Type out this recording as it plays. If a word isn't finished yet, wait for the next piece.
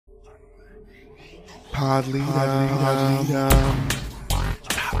All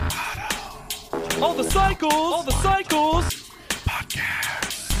the cycles.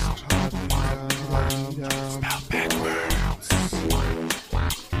 Podcast. Spelled backwards.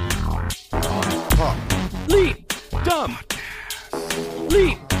 Leap. Dumb.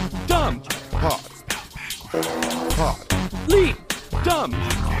 Leap. Dumb. Leap. Dumb.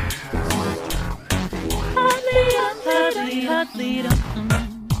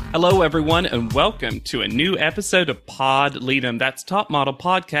 Hello, everyone, and welcome to a new episode of Pod Lead'em. That's Top Model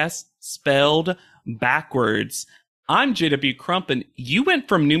Podcast, spelled backwards. I'm JW Crump, and you went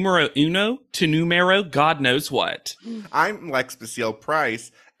from numero uno to numero God knows what. I'm Lex Basile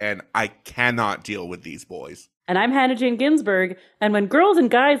Price, and I cannot deal with these boys. And I'm Hannah Jane Ginsburg, and when girls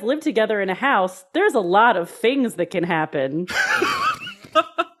and guys live together in a house, there's a lot of things that can happen.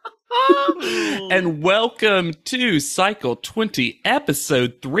 And welcome to Cycle 20,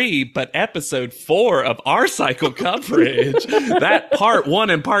 Episode 3, but Episode 4 of our cycle coverage. That Part 1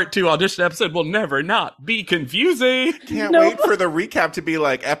 and Part 2 audition episode will never not be confusing. Can't wait for the recap to be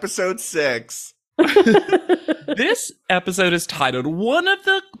like Episode 6. This episode is titled, one of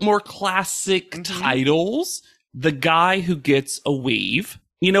the more classic titles, The Guy Who Gets a Weave.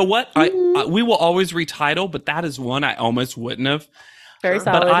 You know what? We will always retitle, but that is one I almost wouldn't have. Very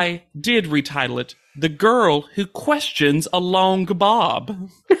solid. But I did retitle it, The Girl Who Questions a Long Bob.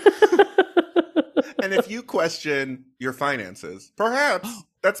 And if you question your finances, perhaps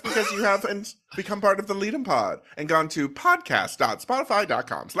that's because you haven't become part of the Lead'em Pod and gone to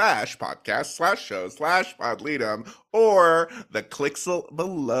podcast.spotify.com/podcast/shows/podlead'em or the clicksel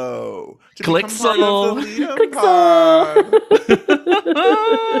below to Clicksel. become part of the Lead'em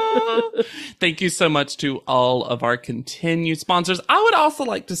Pod. Thank you so much to all of our continued sponsors. I would also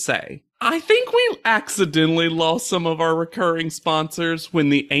like to say, I think we accidentally lost some of our recurring sponsors when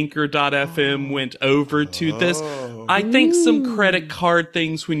the Anchor.fm went over to this. I think some credit card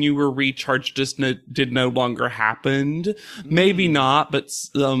things when you were recharged just did no longer happen. Maybe not, but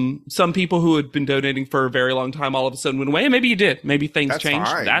some people who had been donating for a very long time all of a sudden went away. And maybe you did. Maybe things changed.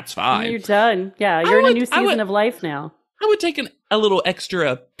 Fine. That's fine. You're done. Yeah, you're in a new season of life now. I would take a little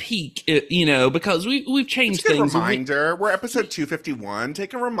extra peek, because we've changed Take a things. reminder. We're episode 251.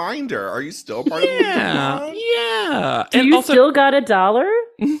 Take a reminder. Are you still part of the Lead'em Pod? Yeah. Do you still got $1?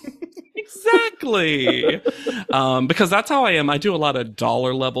 Exactly. Because that's how I am. I do a lot of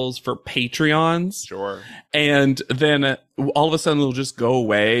dollar levels for Patreons. Sure. And then all of a sudden it'll just go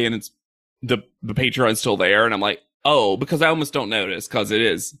away and it's the Patreon's still there. And I'm like, oh, because I almost don't notice because it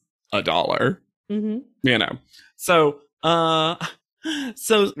is $1. Mm-hmm. So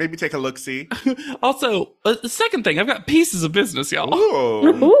Maybe take a look-see. also, the second thing, I've got pieces of business, y'all.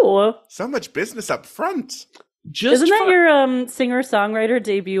 Ooh. So much business up front. Just Isn't that your singer-songwriter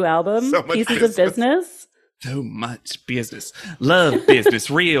debut album? So much Pieces of Business? so much business. Love business,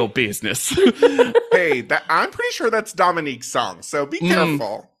 real business. Hey, I'm pretty sure that's Dominique's song, so be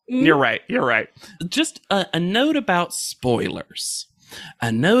careful. You're right. Just a note about spoilers.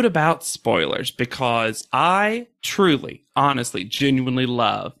 Because I truly, honestly, genuinely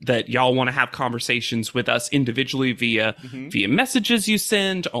love that y'all want to have conversations with us individually via messages you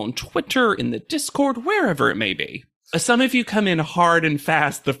send on Twitter, in the Discord, wherever it may be. Some of you come in hard and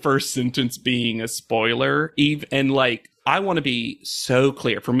fast, the first sentence being a spoiler. And I want to be so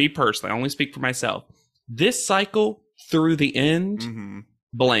clear. For me personally, I only speak for myself. This cycle through the end,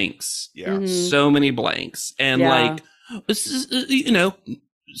 blanks. Yeah. So many blanks. And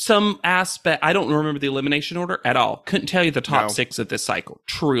some aspect, I don't remember the elimination order at all. Couldn't tell you the top 6 of this cycle,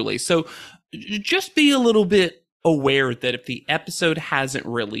 truly. So just be a little bit aware that if the episode hasn't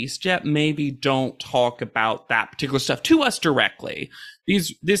released yet, maybe don't talk about that particular stuff to us directly.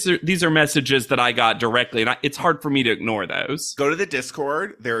 These are messages that I got directly, and it's hard for me to ignore those. Go to the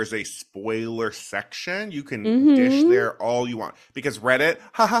Discord. There is a spoiler section. You can dish there all you want. Because Reddit,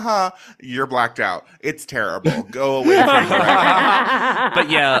 you're blacked out. It's terrible. Go away from Reddit. But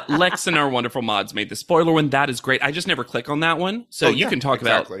yeah, Lex and our wonderful mods made the spoiler one. That is great. I just never click on that one. So you can talk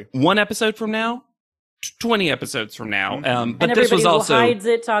about one episode from now, 20 episodes from now. But and this was everybody also who hides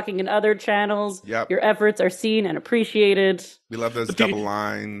it, talking in other channels. Yep. Your efforts are seen and appreciated. We love those double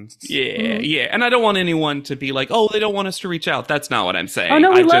lines. Yeah. And I don't want anyone to be like, oh, they don't want us to reach out. That's not what I'm saying. Oh,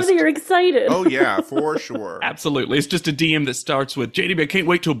 no, we love that you're excited. Oh, yeah, for sure. Absolutely. It's just a DM that starts with, JDB, I can't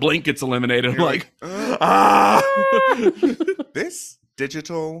wait till Blink gets eliminated. I'm like, This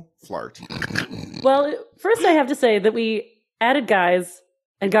digital flirt. Well, first I have to say that we added guys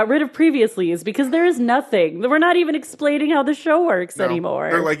and got rid of previously is because there is nothing. We're not even explaining how the show works anymore.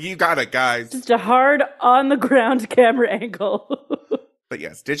 They're like, you got it, guys. Just a hard, on-the-ground camera angle. But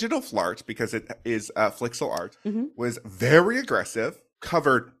yes, Digital Flart, because it is Flixel art, was very aggressive,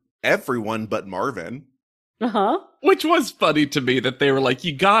 covered everyone but Marvin. Uh-huh. Which was funny to me that they were like,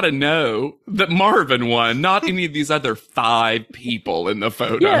 you gotta know that Marvin won, not any of these other 5 people in the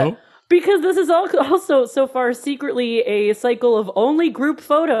photo. Yeah, because this is also so far secretly a cycle of only group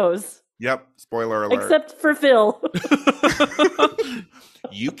photos. Yep, spoiler alert. Except for Phil.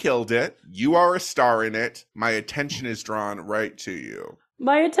 You killed it. You are a star in it. My attention is drawn right to you.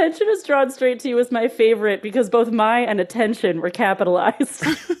 My attention is drawn straight to you is my favorite because both my and attention were capitalized.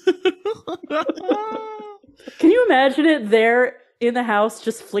 Can you imagine it there in the house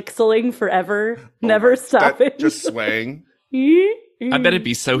just flixeling forever, never stopping? Just swaying. I bet it'd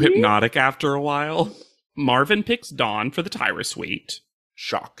be so hypnotic after a while. Marvin picks Dawn for the Tyra suite.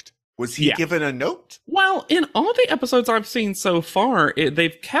 Shocked. Was he given a note? Well, in all the episodes I've seen so far,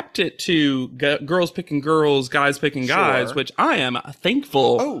 they've kept it to girls picking girls, guys picking guys, which I am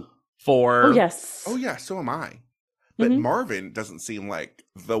thankful for. Oh, yes. Oh, yeah, so am I. But Marvin doesn't seem like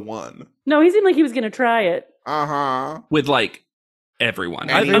the one. No, he seemed like he was going to try it. Uh-huh. With, like, everyone.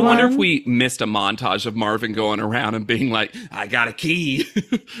 I wonder if we missed a montage of Marvin going around and being like, I got a key.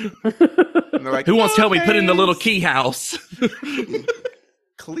 And they're like, who wants to help me put in the little key house?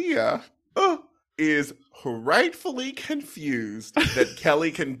 Clea is rightfully confused that Kelly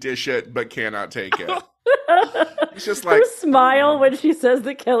can dish it but cannot take it. It's just like her smile when she says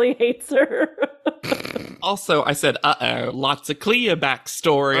that Kelly hates her. Also, I said, lots of Clea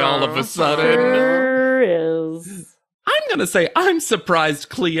backstory all of a sudden. There is. I'm going to say I'm surprised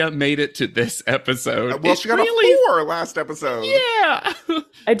Clea made it to this episode. Well, she got a 4 last episode. Yeah.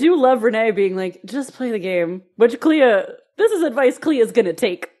 I do love Renee being like, just play the game. Which Clea, this is advice Clea's going to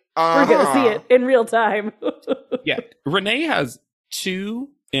take. We're going to see it in real time. Yeah. Renee has 2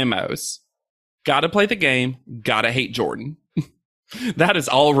 MOs. Gotta play the game, gotta hate Jordan. That is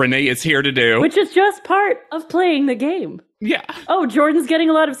all Renee is here to do. Which is just part of playing the game. Yeah. Oh, Jordan's getting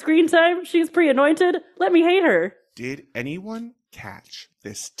a lot of screen time. She's pre-anointed. Let me hate her. Did anyone catch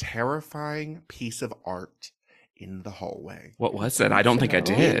this terrifying piece of art in the hallway? What was it? I don't think I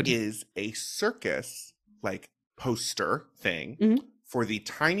did. It is a circus, like, poster thing for the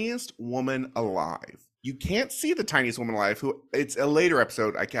tiniest woman alive. You can't see the tiniest woman alive. It's a later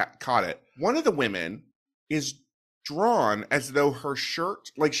episode. I caught it. One of the women is drawn as though her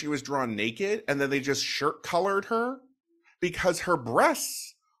shirt, like she was drawn naked, and then they just shirt colored her because her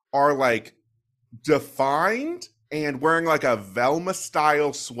breasts are like defined and wearing like a Velma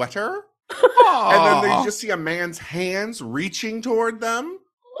style sweater. And then you just see a man's hands reaching toward them.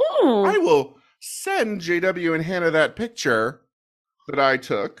 Ooh. I will send JW and Hannah that picture that I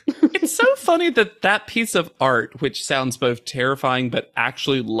took. It's so funny that piece of art, which sounds both terrifying but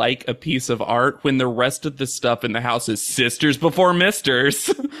actually like a piece of art, when the rest of the stuff in the house is sisters before misters.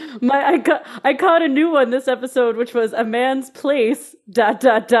 I caught a new one this episode, which was a man's place, ...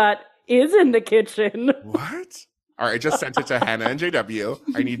 is in the kitchen. What? All right, I just sent it to Hannah and JW.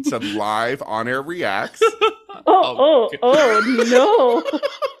 I need some live on-air reacts. Oh no.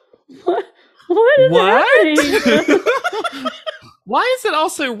 What is happening? Why is it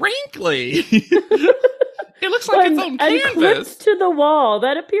also wrinkly? It looks like its own canvas. Clipped to the wall.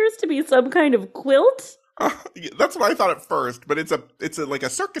 That appears to be some kind of quilt. That's what I thought at first, but it's like a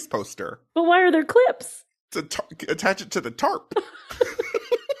circus poster. But why are there clips? To attach it to the tarp.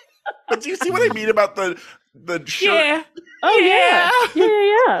 But do you see what I mean about the shirt? Yeah. Oh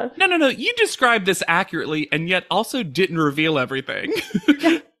yeah. No. You described this accurately, and yet also didn't reveal everything.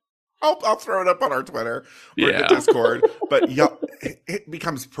 I'll throw it up on our Twitter or in the Discord. But it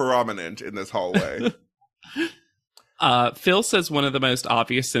becomes prominent in this hallway. Phil says one of the most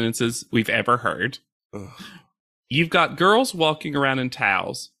obvious sentences we've ever heard. Ugh. You've got girls walking around in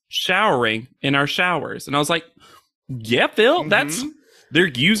towels, showering in our showers. And I was like, yeah, Phil, they're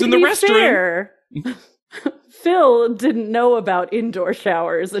using the restroom. Fair, Phil didn't know about indoor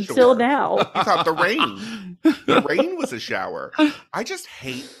showers until now. He thought the rain was a shower. I just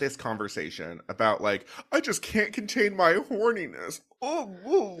hate this conversation about like, I just can't contain my horniness.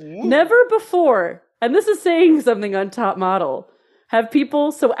 Never before, and this is saying something on Top Model, have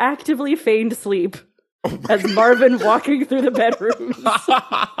people so actively feigned sleep as Marvin walking through the bedrooms.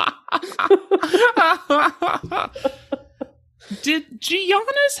 Did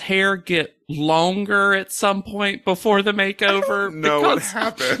Gianna's hair get longer at some point before the makeover? I don't know what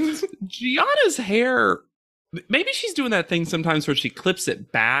happened. Gianna's hair, maybe she's doing that thing sometimes where she clips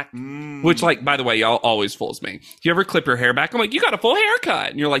it back, which, like, by the way, y'all always fools me. You ever clip your hair back? I'm like, you got a full haircut.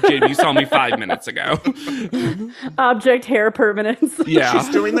 And you're like, Jade, you saw me 5 minutes ago. Object hair permanence. Yeah. She's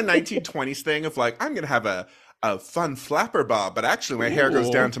doing the 1920s thing of like, I'm going to have a a fun flapper bob, but actually my hair goes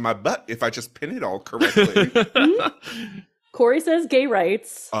down to my butt if I just pin it all correctly. Corey says gay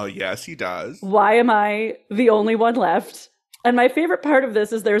rights. Oh, yes, he does. Why am I the only one left? And my favorite part of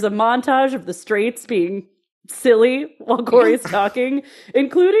this is there's a montage of the straights being silly while Corey's talking,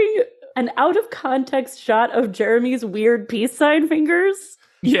 including an out-of-context shot of Jeremy's weird peace sign fingers.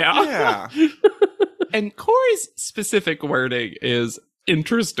 Yeah. And Corey's specific wording is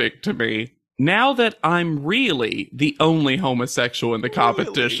interesting to me. Now that I'm really the only homosexual in the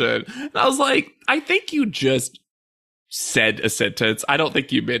competition. And I was like, I think you just said a sentence. I don't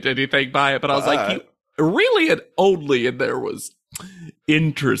think you meant anything by it, but I was like, you really and only in there was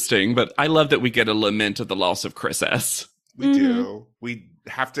interesting. But I love that we get a lament of the loss of Chris S. We do. We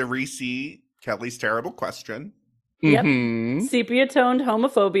have to re-see Kelly's terrible question. Yep. Sepia-toned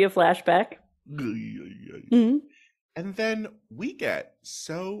homophobia flashback. And then we get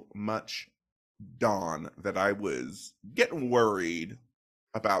so much Dawn that I was getting worried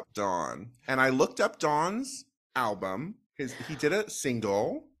about Dawn. And I looked up Dawn's album. He did a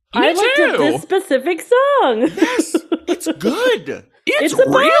single. I looked at this specific song. Yes, it's good. It's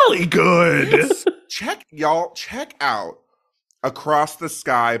really good. Check out Across the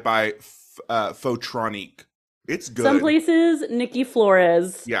Sky by Photronique. It's good. Some places, Nikki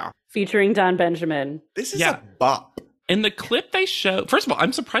Flores. Yeah. Featuring Don Benjamin. This is a bop. In the clip they show, first of all,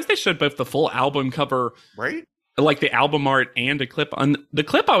 I'm surprised they showed both the full album cover, right? Like the album art and a clip. On the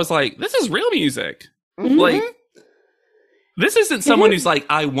clip, I was like, this is real music. Like, this isn't someone who's like,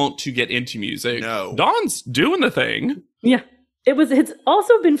 I want to get into music. No. Dawn's doing the thing. Yeah. It's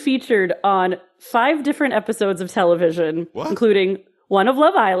also been featured on 5 different episodes of television, including 1 of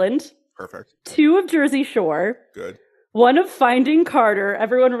Love Island. Perfect. 2 of Jersey Shore. Good. 1 of Finding Carter.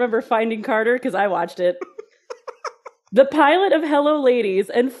 Everyone remember Finding Carter? Because I watched it. The pilot of Hello Ladies.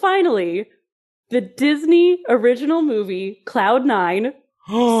 And finally, the Disney original movie, Cloud 9,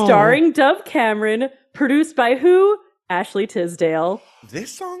 starring Dove Cameron, produced by who? Ashley Tisdale.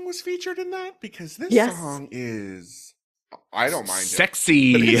 This song was featured in that? Because this song is... I don't mind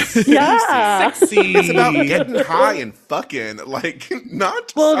sexy. It. Yeah. Sexy. It's about getting high and fucking, like,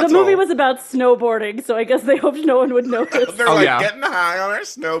 not Well, subtle. the movie was about snowboarding, so I guess they hoped no one would notice. They're getting high on our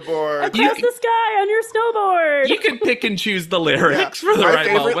snowboard. Across the sky on your snowboard. You can pick and choose the lyrics for the My right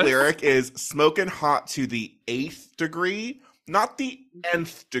favorite moment. lyric is smoking hot to the 8th degree, not the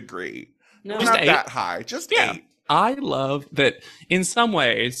nth degree. No. Not Just 8. that high, just 8. I love that in some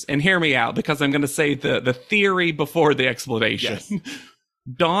ways, and hear me out because I'm going to say the theory before the explanation. Yes.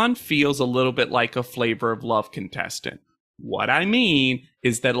 Dawn feels a little bit like a Flavor of Love contestant. What I mean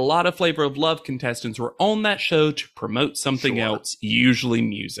is that a lot of Flavor of Love contestants were on that show to promote something else, usually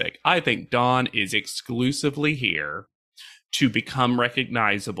music. I think Dawn is exclusively here to become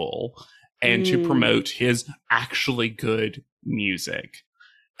recognizable and to promote his actually good music.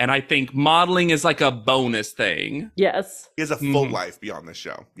 And I think modeling is like a bonus thing. Yes. He has a full life beyond the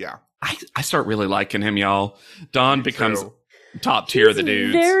show. Yeah. I start really liking him, y'all. Dawn becomes top tier of the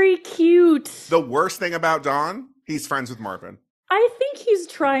dudes. Very cute. The worst thing about Dawn, he's friends with Marvin. I think he's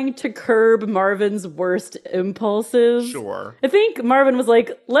trying to curb Marvin's worst impulses. Sure. I think Marvin was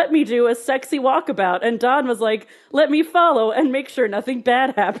like, let me do a sexy walkabout. And Dawn was like, let me follow and make sure nothing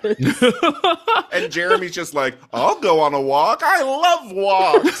bad happens. And Jeremy's just like, I'll go on a walk. I love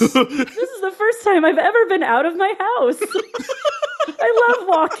walks. This is the first time I've ever been out of my house. I love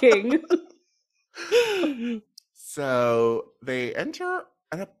walking. So they enter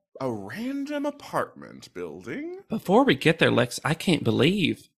a random apartment building. Before we get there, Lex, I can't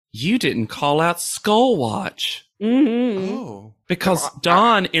believe you didn't call out Skull Watch. Mm-hmm. Oh. Because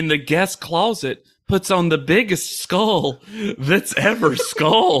Dawn in the guest closet puts on the biggest skull that's ever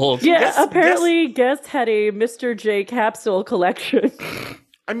skulled. Yeah, apparently Guest had a Mr. J capsule collection.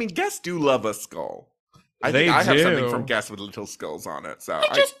 I mean, guests do love a skull. I They think I have do. something from guests with little skulls on it. So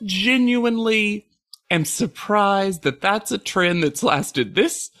I just genuinely am surprised that that's a trend that's lasted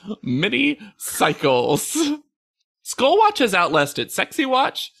this many cycles. Skull Watch has outlasted Sexy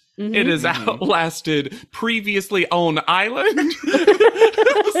Watch. Mm-hmm. It has outlasted previously owned Island.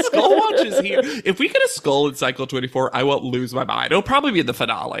 Skull Watch is here. If we get a skull in Cycle 24, I won't lose my mind. It'll probably be the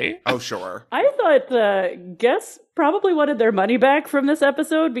finale. Oh, sure. I thought guests probably wanted their money back from this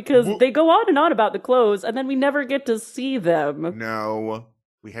episode because they go on and on about the clothes and then we never get to see them. No.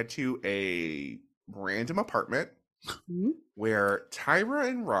 We head to a random apartment where Tyra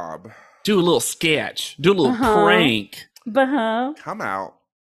and Rob do a little sketch, do a little prank. Come out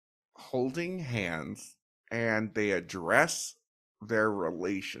holding hands and they address their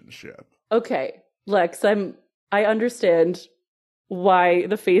relationship. Okay, Lex, I understand why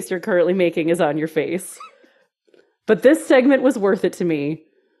the face you're currently making is on your face. But this segment was worth it to me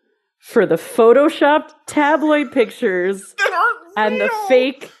for the photoshopped tabloid pictures That aren't and the real.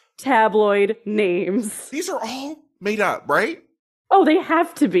 fake tabloid names. These are all made up, right? Oh, they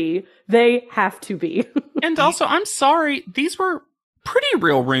have to be. They have to be. And also, I'm sorry, these were pretty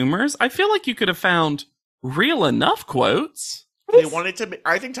real rumors. I feel like you could have found real enough quotes. They wanted to.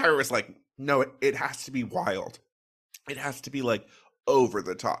 I think Tyra was like, no, it has to be wild. It has to be like over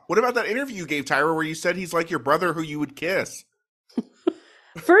the top. What about that interview you gave Tyra where you said he's like your brother who you would kiss?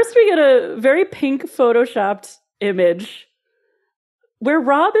 First, we get a very pink photoshopped image where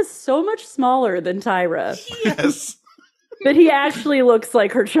Rob is so much smaller than Tyra Yes. that he actually looks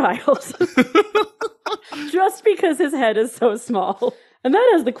like her child. Just because his head is so small. And that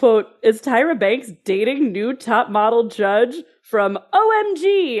has the quote, "Is Tyra Banks dating new top model judge from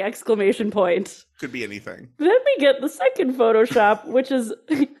OMG!" exclamation point. Could be anything. Then we get the second Photoshop, which is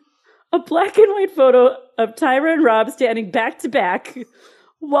a black and white photo of Tyra and Rob standing back to back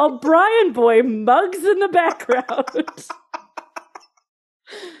while Brian Boy mugs in the background.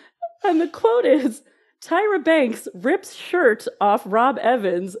 And the quote is, "Tyra Banks rips shirt off Rob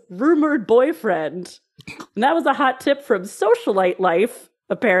Evans' rumored boyfriend." And that was a hot tip from Socialite Life,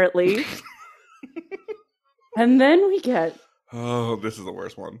 apparently. And then we get Oh, this is the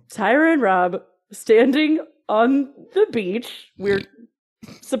worst one. Tyra and Rob standing on the beach, we're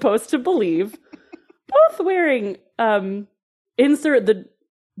supposed to believe, both wearing, insert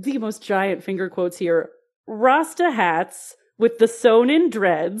the most giant finger quotes here, Rasta hats with the sewn-in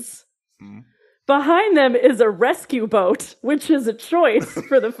dreads. Mm. Behind them is a rescue boat, which is a choice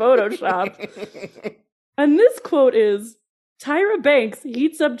for the Photoshop. And this quote is, "Tyra Banks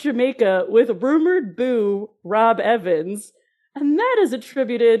heats up Jamaica with rumored boo Rob Evans." And that is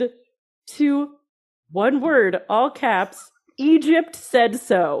attributed to one word, all caps, "Egypt said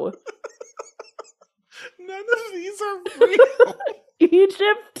so." None of these are real.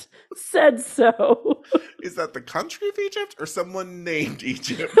 Egypt said so. Is that the country of Egypt or someone named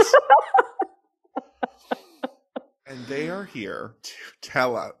Egypt? And they are here to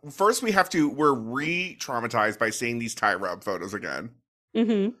tell us. First, we're re-traumatized by seeing these Tyra photos again.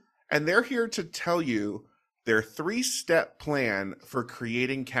 Mm-hmm. And they're here to tell you their 3-step plan for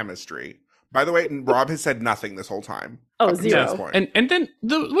creating chemistry. By the way, Rob has said nothing this whole time. Oh, up until zero. this point. And then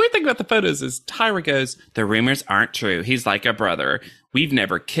the weird thing about the photos is Tyra goes, "The rumors aren't true. He's like a brother. We've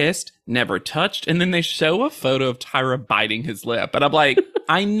never kissed, never touched." And then they show a photo of Tyra biting his lip. And I'm like,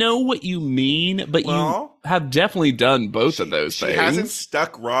 I know what you mean, but Well, you have definitely done both of those she things. hasn't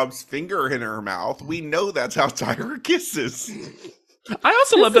stuck Rob's finger in her mouth. We know that's how Tyra kisses. I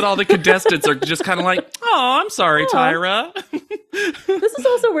also love that all the contestants are just kind of like, "Oh, I'm sorry, Aw. Tyra." This is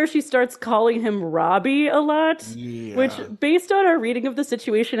also where she starts calling him Robbie a lot, Yeah. which, based on our reading of the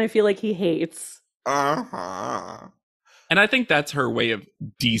situation, I feel like he hates. Uh-huh. And I think that's her way of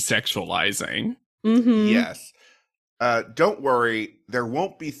desexualizing. Mm-hmm. Yes. Don't worry, there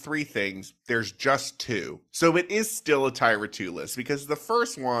won't be 3 things. There's just 2. So it is still a Tyra 2 list because the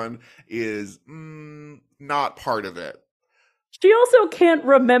first one is not part of it. She also can't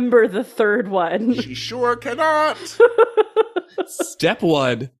remember the third one. She sure cannot. Step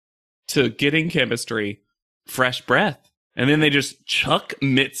 1 to getting chemistry, fresh breath. And then they just chuck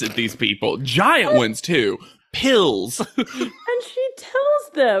mitts at these people. Giant ones, too. Pills. And she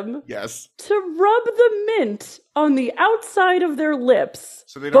tells them Yes. to rub the mint on the outside of their lips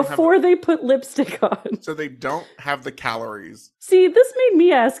So they don't before they put lipstick on. So they don't have the calories. See, this made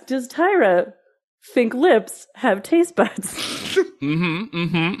me ask, does Tyra think lips have taste buds?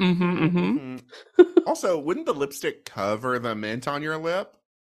 Also, wouldn't the lipstick cover the mint on your lip?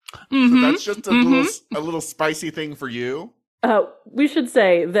 Mm-hmm. So that's just a little spicy thing for you. We should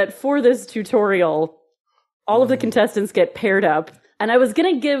say that for this tutorial, all of the contestants get paired up. And I was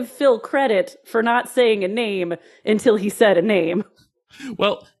going to give Phil credit for not saying a name until he said a name.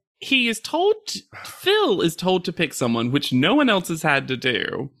 Well, Phil is told to pick someone, which no one else has had to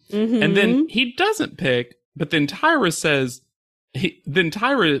do. Mm-hmm. And then he doesn't pick, but then Tyra says,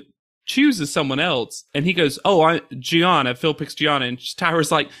 Tyra chooses someone else, and he goes, "Oh, Gianna." Phil picks Gianna, and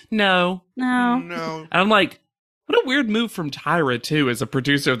Tyra's like, "No." No. No. And I'm like, what a weird move from Tyra, too, as a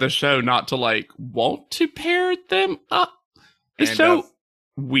producer of the show, not to, want to pair them up. The And show,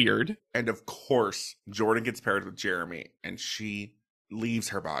 weird. And of course, Jordan gets paired with Jeremy, and she leaves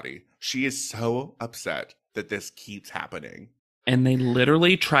her body. She is so upset that this keeps happening. And they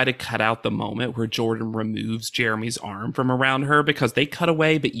literally try to cut out the moment where Jordan removes Jeremy's arm from around her because they cut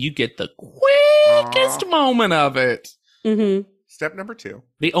away, but you get the quickest moment of it. Mm-hmm. Step number 2.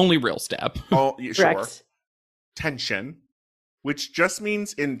 The only real step. Oh, yeah, sure. Correct. Tension. which just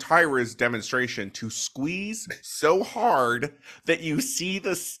means in Tyra's demonstration to squeeze so hard that you see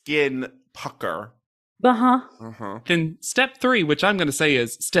the skin pucker. Then step 3, which I'm going to say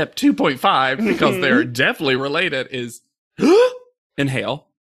is step 2.5, because they're definitely related, is inhale.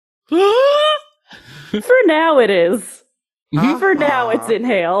 For now it is. For now it's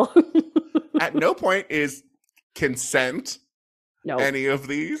inhale. At no point is consent any of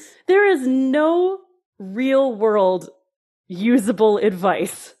these. There is no real world usable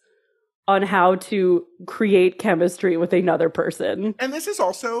advice on how to create chemistry with another person. And this is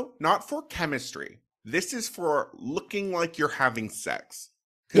also not for chemistry. This is for looking like you're having sex.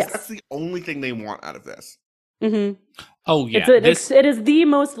 Because that's the only thing they want out of this. Oh, yeah. It is the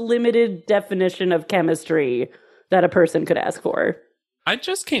most limited definition of chemistry that a person could ask for. I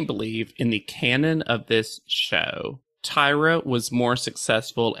just can't believe in the canon of this show, Tyra was more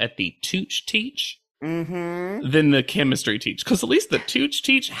successful at the Tooch Teach than the chemistry teach. Because at least the Tooch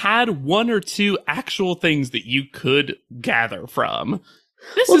Teach had 1 or 2 actual things that you could gather from.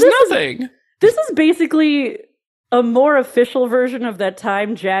 This is nothing. This is basically a more official version of that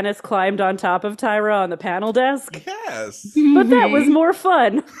time Janice climbed on top of Tyra on the panel desk. Yes. But that was more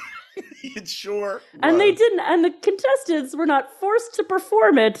fun. It sure was. And they didn't, and the contestants were not forced to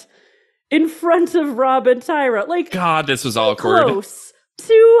perform it in front of Rob and Tyra. Like, God, this was awkward. Close.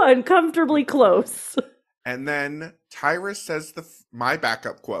 Too uncomfortably close. And then Tyra says my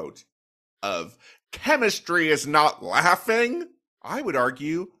backup quote of, "Chemistry is not laughing." I would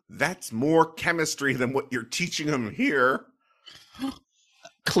argue that's more chemistry than what you're teaching them here.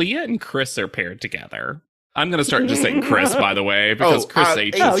 Clea and Chris are paired together. I'm going to start just saying Chris, by the way, because Chris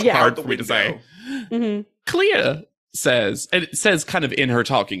H is hard for me to say. Clea says, and it says kind of in her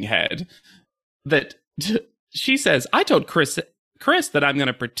talking head, that she says, "I told Chris that I'm going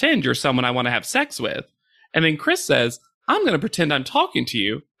to pretend you're someone I want to have sex with." And then Chris says, "I'm going to pretend I'm talking to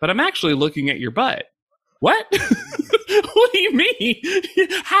you, but I'm actually looking at your butt." What? What do you mean?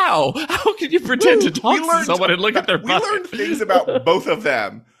 How? How can you pretend to talk to someone and look at their butt? We learned things about both of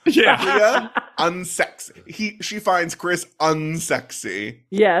them. Yeah. Clea, unsexy. She finds Chris unsexy.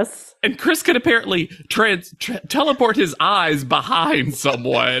 Yes. And Chris could apparently teleport his eyes behind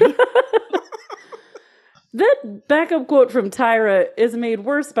someone. That backup quote from Tyra is made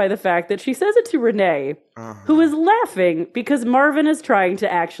worse by the fact that she says it to Renee, who is laughing because Marvin is trying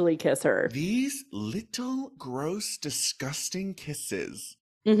to actually kiss her. These little, gross, disgusting kisses.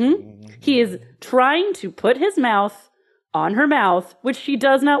 He is trying to put his mouth on her mouth, which she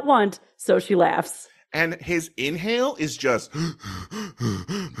does not want, so she laughs. And his inhale is just... And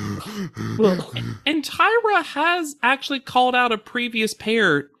Tyra has actually called out a previous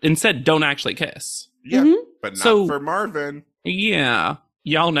pair and said, "Don't actually kiss." Yeah, but not for Marvin. Yeah.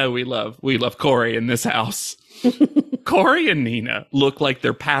 Y'all know we love Corey in this house. Corey and Nina look like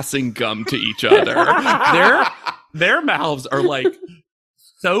they're passing gum to each other. Their mouths are like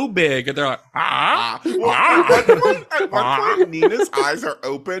so big, and they're like, At one point, Nina's eyes are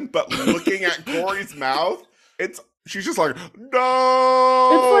open, but looking at Corey's mouth, she's just like,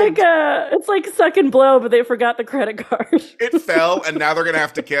 "No!" It's like suck and blow, but they forgot the credit card. It fell, and now they're gonna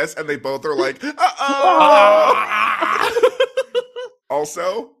have to kiss, and they both are like, "Uh-oh!"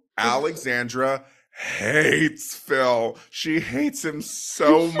 Also, Alexandra hates Phil. She hates him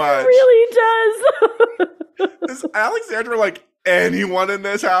so much. She really does. Does Alexandra like anyone in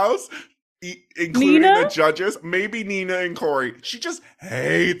this house? Including Nina? The judges? Maybe Nina and Corey. She just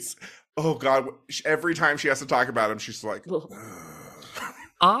hates... Oh, God. Every time she has to talk about him, she's like...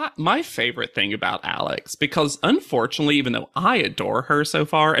 My favorite thing about Alex, because unfortunately, even though I adore her so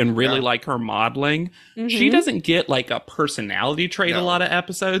far and really like her modeling, she doesn't get like a personality trait a lot of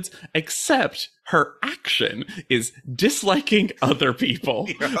episodes, except her action is disliking other people,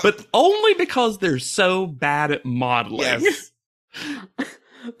 but only because they're so bad at modeling. Yes.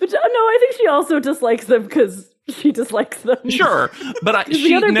 But no, I think she also dislikes them because she dislikes them. Sure, but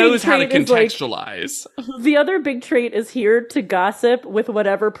she knows how to contextualize. The other big trait is here to gossip with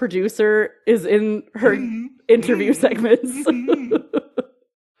whatever producer is in her interview segments.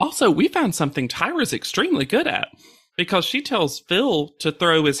 Also, we found something Tyra's extremely good at, because she tells Phil to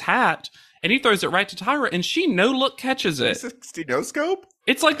throw his hat, and he throws it right to Tyra, and she no-look catches it. 360 no-scope?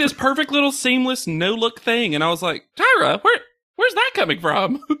 It's like this perfect little seamless no-look thing, and I was like, Tyra, where's that coming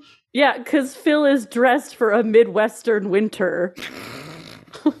from? Yeah, because Phil is dressed for a Midwestern winter.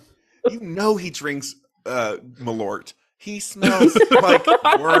 You know he drinks Malort. He smells like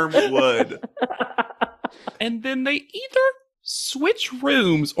wormwood. And then they either switch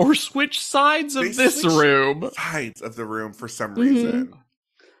rooms or switch sides of this room. Sides of the room for some reason.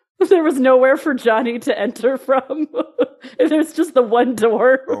 There was nowhere for Johnny to enter from. There's just the one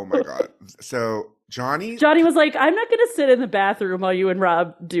door. Oh my God. So Johnny was like, I'm not going to sit in the bathroom while you and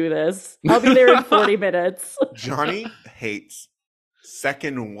Rob do this. I'll be there in 40 minutes. Johnny hates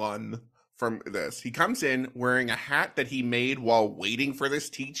second one from this. He comes in wearing a hat that he made while waiting for this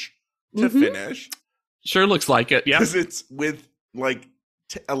teach to finish. Sure looks like it, yeah. Because it's with like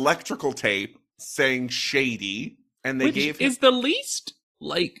electrical tape saying shady. And they Which is the least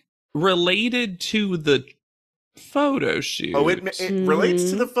like related to the photo shoot. Oh, it relates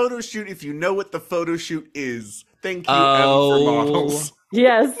to the photo shoot if you know what the photo shoot is. Thank you, M for models.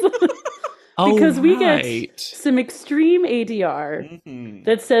 Yes. Because we right. get some extreme ADR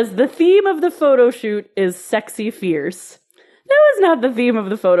that says the theme of the photo shoot is sexy fierce. That was not the theme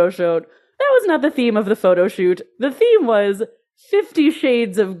of the photo shoot. That was not the theme of the photo shoot. The theme was 50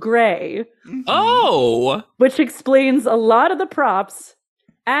 Shades of Grey. Oh! Which explains a lot of the props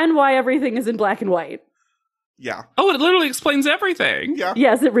and why everything is in black and white. Yeah. Oh, it literally explains everything. Yeah.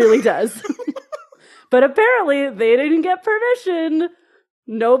 Yes, it really does. But apparently, they didn't get permission.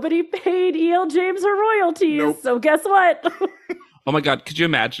 Nobody paid E.L. James her royalties. Nope. So guess what? Oh my God, could you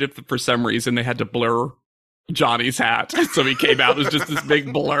imagine if for some reason they had to blur Johnny's hat so he came out as just this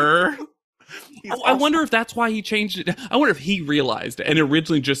big blur? I wonder if that's why he changed it. I wonder if he realized it and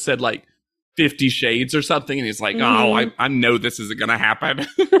originally just said like 50 Shades or something. And he's like, oh, I know this isn't going to happen.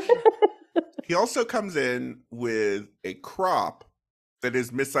 He also comes in with a crop that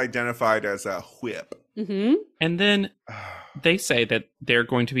is misidentified as a whip. And then they say that they're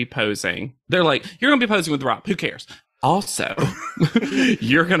going to be posing. They're like, you're going to be posing with Rob. Who cares? Also,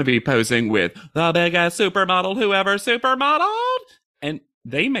 you're going to be posing with the biggest supermodel who ever supermodeled. And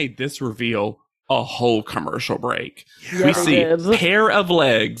they made this reveal a whole commercial break. Yeah. We see a pair of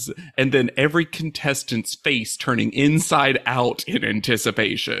legs and then every contestant's face turning inside out in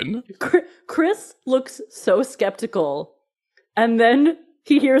anticipation. Chris looks so skeptical. And then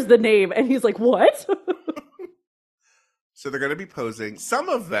he hears the name and he's like, what? So they're going to be posing. Some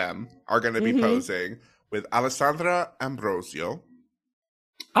of them are going to be posing with Alessandra Ambrosio.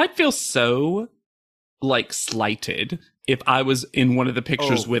 I'd feel so like slighted if I was in one of the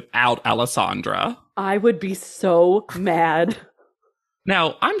pictures without Alessandra. I would be so mad.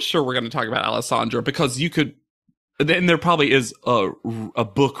 Now, I'm sure we're going to talk about Alessandra because you could, then there probably is a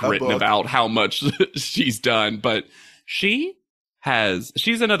book written about how much she's done, but she's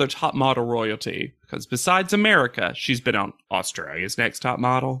another top model royalty because besides America, she's been on Australia's Next Top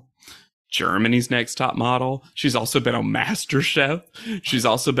Model, Germany's Next Top Model. She's also been on MasterChef. She's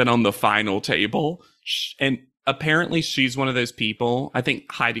also been on The Final Table. And apparently she's one of those people, I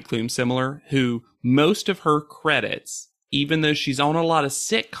think Heidi Klum similar, who most of her credits, even though she's on a lot of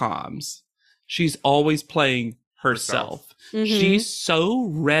sitcoms, she's always playing herself. She's so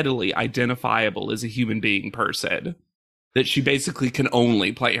readily identifiable as a human being person that she basically can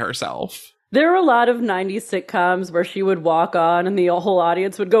only play herself. There are a lot of 90s sitcoms where she would walk on and the whole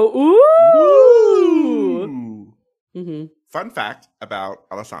audience would go, ooh! Fun fact about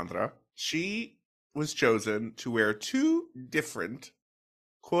Alessandra, she was chosen to wear two different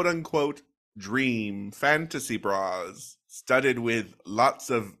quote-unquote dream fantasy bras studded with lots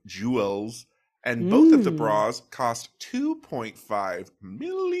of jewels, and both of the bras cost $2.5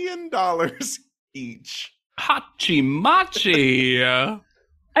 million each. Hachi machi! I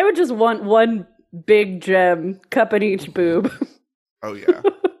would just want one big gem cup in each boob. Oh, yeah.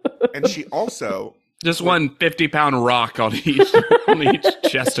 And she also... Just one 50-pound rock on each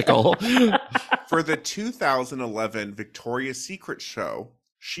chesticle. For the 2011 Victoria's Secret show,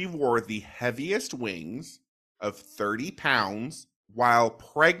 she wore the heaviest wings of 30 pounds while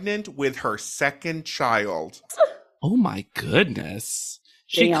pregnant with her second child. Oh my goodness.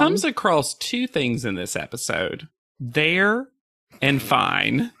 She comes across two things in this episode. There and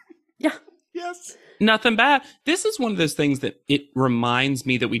fine. Yeah. Yes. Nothing bad. This is one of those things that it reminds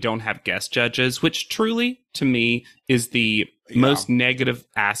me that we don't have guest judges, which truly, to me, is the most negative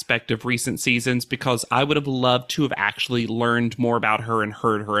aspect of recent seasons, because I would have loved to have actually learned more about her and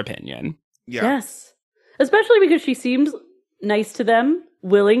heard her opinion. Yeah. Yes. Especially because she seemed nice to them,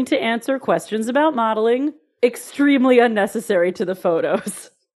 willing to answer questions about modeling, extremely unnecessary to the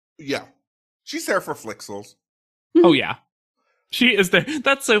photos. Yeah. She's there for Flixels. Oh, yeah. She is there.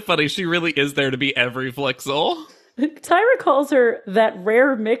 That's so funny. She really is there to be every Flixel. Tyra calls her that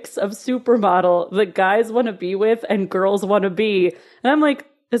rare mix of supermodel that guys want to be with and girls want to be. And I'm like,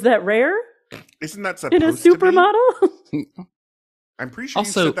 is that rare? Isn't that supposed in a supermodel? I'm pretty sure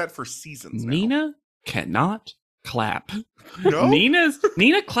also, you said that for seasons now. Nina cannot clap. No?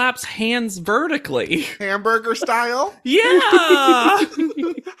 Nina claps hands vertically. Hamburger style? Yeah!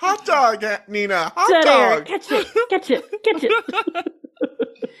 Hot dog, Nina. Hot Dead air. dog. Catch it.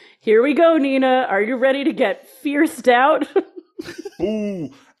 Here we go, Nina. Are you ready to get fierced out? Ooh.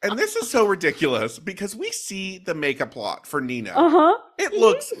 And this is so ridiculous because we see the makeup plot for Nina. Uh-huh. It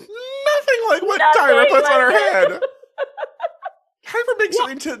looks nothing like what Tyra puts on her head. Tyra makes her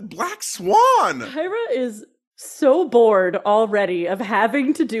into Black Swan. Tyra is so bored already of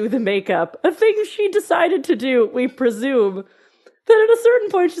having to do the makeup, a thing she decided to do, we presume, that at a certain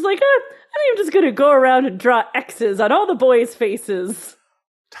point she's like, I think I'm just going to go around and draw X's on all the boys' faces.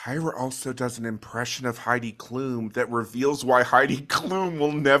 Tyra also does an impression of Heidi Klum that reveals why Heidi Klum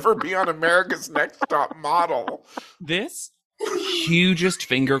will never be on America's Next Top Model. This hugest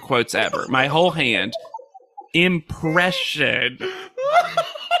finger quotes ever. My whole hand. Impression.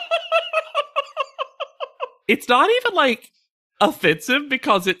 It's not even like offensive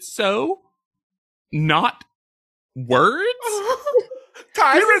because it's so not words.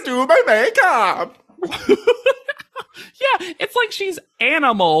 Tyra, do my makeup. Yeah, it's like she's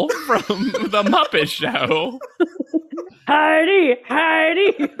Animal from the Muppet Show. Heidi.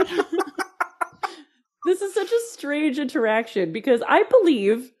 This is such a strange interaction because I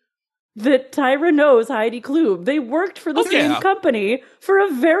believe that Tyra knows Heidi Klum. They worked for the same company for a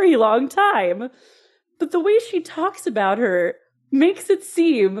very long time. But the way she talks about her makes it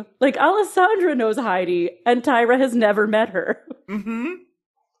seem like Alessandra knows Heidi and Tyra has never met her. Mm-hmm.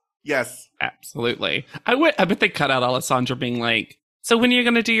 Yes. Absolutely. I bet they cut out Alessandra being like, so when are you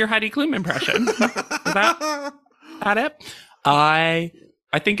going to do your Heidi Klum impression? Is that it? I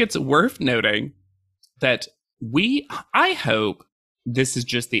think it's worth noting that I hope this is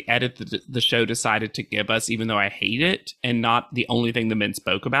just the edit that the show decided to give us, even though I hate it, and not the only thing the men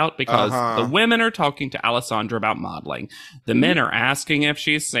spoke about, because the women are talking to Alessandra about modeling. The men are asking if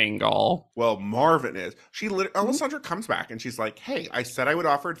she's single. Well, Marvin is. Alessandra comes back and she's like, hey, I said I would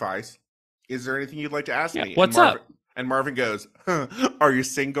offer advice. Is there anything you'd like to ask me? What's up? And Marvin goes, are you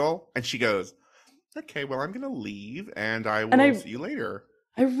single? And she goes, okay, well, I'm going to leave and I will see you later.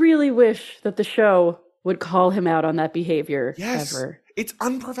 I really wish that the show would call him out on that behavior. Yes, ever. It's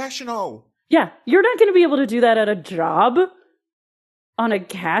unprofessional. Yeah, you're not going to be able to do that at a job, on a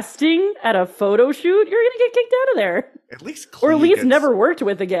casting, at a photo shoot. You're going to get kicked out of there. At least never worked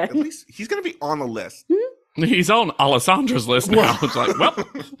with again. At least he's going to be on the list. Mm-hmm. He's on Alessandra's list now. It's like, well.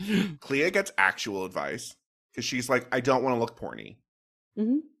 Clea gets actual advice because she's like, I don't want to look porny.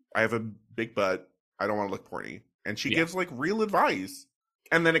 Mm-hmm. I have a big butt. I don't want to look porny. And she gives like real advice.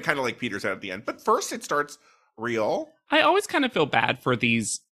 And then it kind of like peters out at the end. But first it starts real. I always kind of feel bad for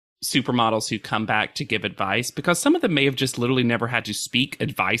these supermodels who come back to give advice because some of them may have just literally never had to speak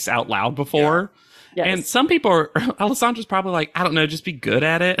advice out loud before. Yeah. Yes. And some people Alessandra's probably like, I don't know, just be good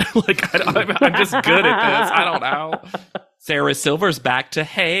at it. Like, I'm just good at this. I don't know. Sarah Silver's back to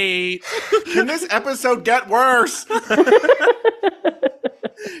hate. Can this episode get worse?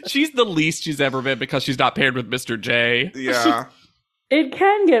 She's the least she's ever been because she's not paired with Mr. J. Yeah. It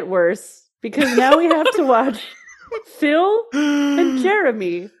can get worse because now we have to watch Phil and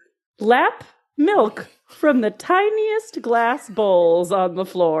Jeremy lap milk from the tiniest glass bowls on the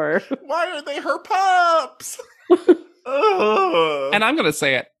floor. Why are they her pups? And I'm going to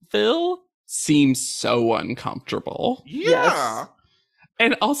say it. Phil seems so uncomfortable. Yeah. Yes.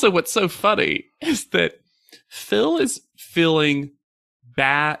 And also what's so funny is that Phil is feeling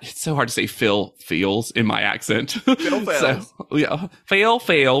bad. It's so hard to say Phil feels in my accent. Phil fails. So, yeah, Phil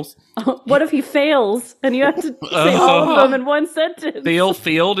fails. What if he fails and you have to say all of them in one sentence? Phil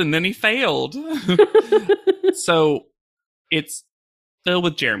failed and then he failed. So it's Phil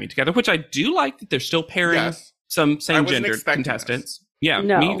with Jeremy together, which I do like that they're still pairing some same gender contestants. This. Yeah,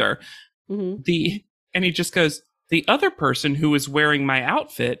 no. Me either. Mm-hmm. And he just goes, the other person who is wearing my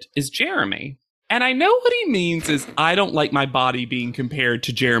outfit is Jeremy. And I know what he means is I don't like my body being compared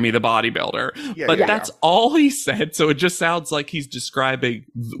to Jeremy the bodybuilder. But that's all he said. So it just sounds like he's describing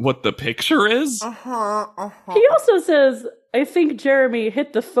what the picture is. He also says, I think Jeremy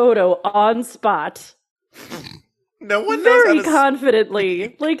hit the photo on spot. No one knows very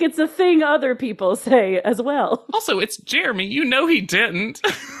confidently. Like it's a thing other people say as well. Also, it's Jeremy. You know he didn't.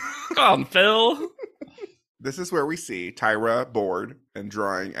 Come on, Phil. This is where we see Tyra bored and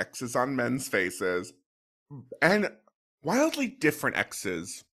drawing X's on men's faces. And wildly different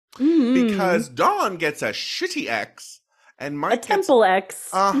X's. Mm-hmm. Because Dawn gets a shitty X. And Mike gets... a temple X.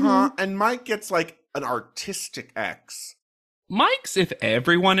 Mm-hmm. And Mike gets like an artistic X. Mike's, if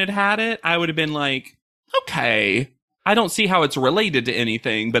everyone had it, I would have been like, okay. I don't see how it's related to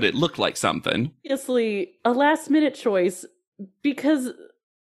anything, but it looked like something. Obviously, a last minute choice because...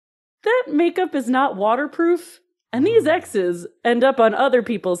 that makeup is not waterproof And these X's end up on other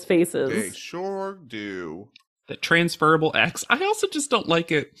people's faces. They sure do. The transferable X. I also just don't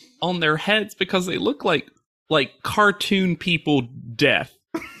like it on their heads because they look like cartoon people death.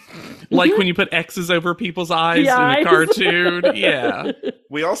 Like when you put X's over people's eyes in a cartoon. Yeah.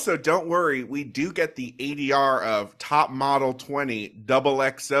 We also, don't worry, we do get the ADR of Top Model 20 double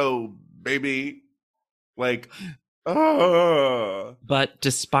XO, baby. Like, But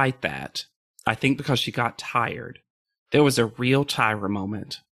despite that, I think because she got tired, there was a real Tyra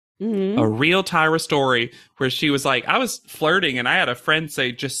moment. Mm-hmm. A real Tyra story where she was like, I was flirting and I had a friend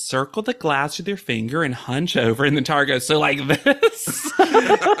say, just circle the glass with your finger and hunch over. And then Tyra goes, so like this.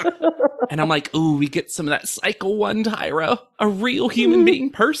 And I'm like, ooh, we get some of that cycle one, Tyra. A real human being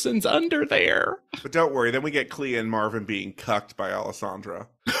person's under there. But don't worry, then we get Clea and Marvin being cucked by Alessandra.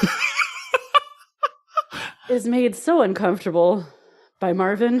 Is made so uncomfortable by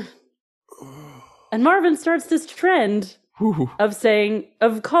Marvin. And Marvin starts this trend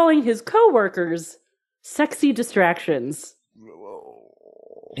of calling his coworkers sexy distractions.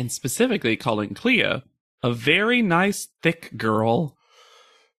 And specifically calling Clea a very nice, thick girl.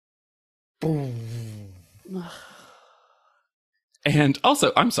 And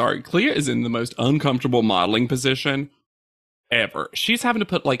also, I'm sorry, Clea is in the most uncomfortable modeling position ever. She's having to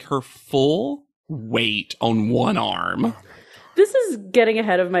put like her full weight on one arm. This is getting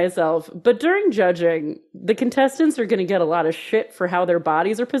ahead of myself, but during judging, the contestants are going to get a lot of shit for how their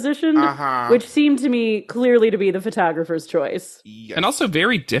bodies are positioned, which seemed to me clearly to be the photographer's choice. Yes. And also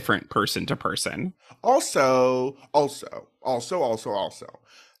very different person to person. Also,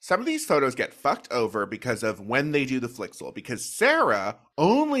 some of these photos get fucked over because of when they do the flixel, because Sarah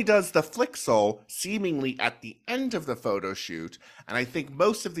only does the flixel seemingly at the end of the photo shoot. And I think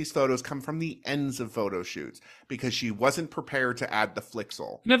most of these photos come from the ends of photo shoots because she wasn't prepared to add the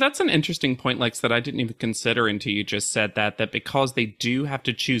flixel. No, that's an interesting point, Lex, that I didn't even consider until you just said that because they do have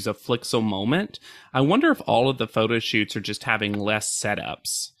to choose a flixel moment, I wonder if all of the photo shoots are just having less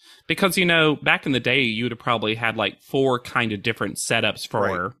setups. Because, you know, back in the day, you would have probably had like 4 kind of different setups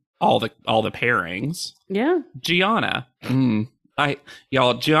for all the pairings. Yeah. Gianna.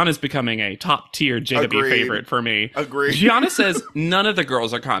 Gianna's becoming a top tier JW favorite for me. Agreed. Gianna says none of the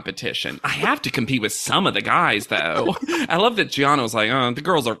girls are competition. I have to compete with some of the guys, though. I love that Gianna was like, oh, the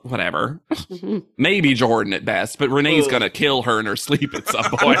girls are whatever. Maybe Jordan at best, but Renee's going to kill her in her sleep at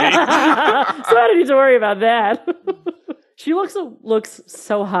some point. So I don't need to worry about that. She looks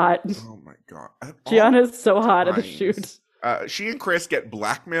so hot. Oh my God. Gianna's so hot at the shoot. She and Chris get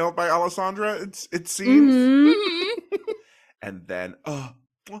blackmailed by Alessandra, it seems. Mm-hmm. And then,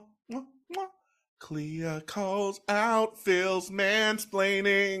 Clea calls out Phil's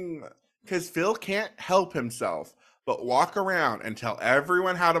mansplaining. Because Phil can't help himself but walk around and tell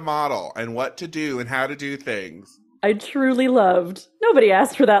everyone how to model and what to do and how to do things. I truly loved. Nobody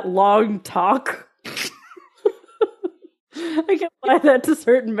asked for that long talk. I can apply that to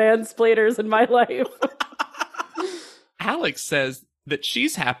certain mansplainers in my life. Alex says that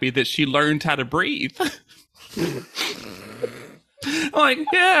she's happy that she learned how to breathe. I'm like,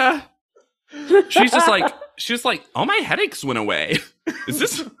 yeah. She's just like, all my headaches went away. Is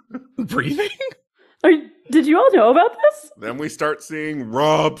this breathing? Did you all know about this? Then we start seeing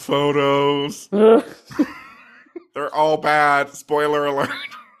Rob photos. They're all bad. Spoiler alert.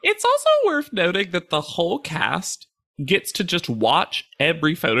 It's also worth noting that the whole cast gets to just watch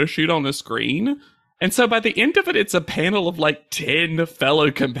every photo shoot on the screen. And so by the end of it, it's a panel of like 10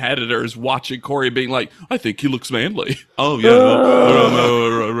 fellow competitors watching Corey being like, I think he looks manly. Oh, yeah.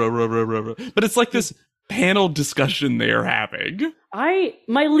 But it's like this panel discussion they're having. My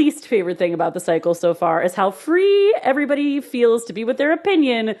least favorite thing about the cycle so far is how free everybody feels to be with their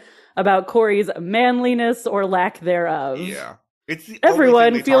opinion about Corey's manliness or lack thereof. Yeah.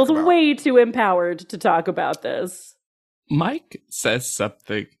 Everyone feels way too empowered to talk about this. Mike says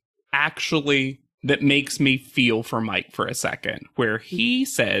something actually that makes me feel for Mike for a second, where he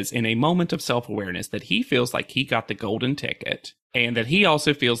says in a moment of self-awareness that he feels like he got the golden ticket and that he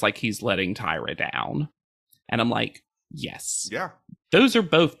also feels like he's letting Tyra down. And I'm like, yes. Yeah. Those are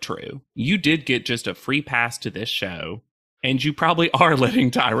both true. You did get just a free pass to this show, and you probably are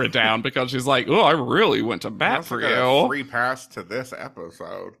letting Tyra down because she's like, oh, I really went to bat for you. A free pass to this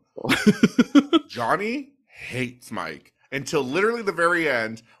episode. Johnny hates Mike. Until literally the very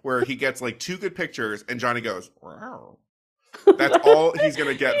end, where he gets like 2 good pictures, and Johnny goes, wow. That's all he's going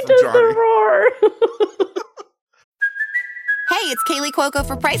to get from Johnny. The roar. Hey it's Kaylee Cuoco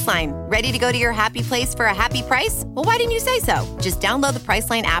for Priceline. Ready to go to your happy place for a happy price? Well, why didn't you say so? Just download the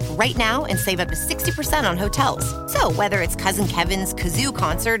Priceline app right now and save up to 60% on hotels. So whether it's Cousin Kevin's Kazoo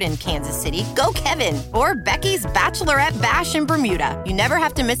Concert in Kansas City, go Kevin, or Becky's Bachelorette Bash in Bermuda, you never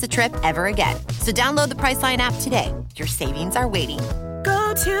have to miss a trip ever again. So download the Priceline app today. Your savings are waiting.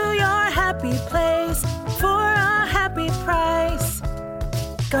 Go to your happy place for a happy price.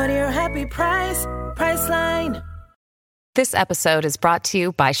 Go to your happy price, Priceline. This episode is brought to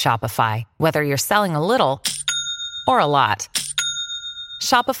you by Shopify. Whether you're selling a little or a lot,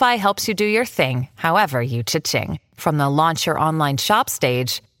 Shopify helps you do your thing, however you cha-ching. From the launch your online shop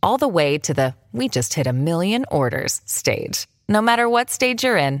stage, all the way to the we just hit 1 million orders stage. No matter what stage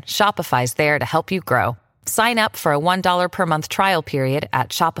you're in, Shopify's there to help you grow. Sign up for a $1 per month trial period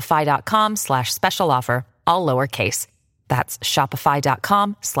at shopify.com/special offer, all lowercase. That's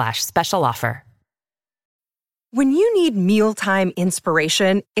shopify.com/special offer. When you need mealtime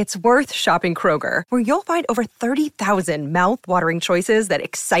inspiration, it's worth shopping Kroger, where you'll find over 30,000 mouth-watering choices that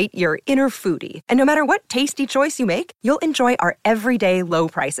excite your inner foodie. And no matter what tasty choice you make, you'll enjoy our everyday low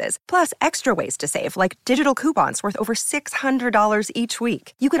prices, plus extra ways to save, like digital coupons worth over $600 each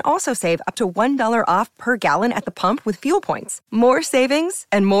week. You can also save up to $1 off per gallon at the pump with fuel points. More savings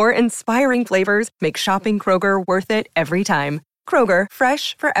and more inspiring flavors make shopping Kroger worth it every time. Kroger,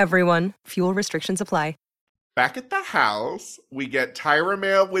 fresh for everyone. Fuel restrictions apply. Back at the house, we get Tyra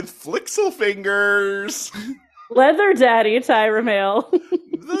Mail with Flixel fingers. Leather Daddy Tyra Mail.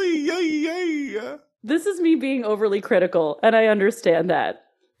 Yeah. This is me being overly critical, and I understand that.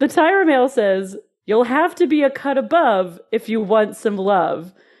 The Tyra Mail says, you'll have to be a cut above if you want some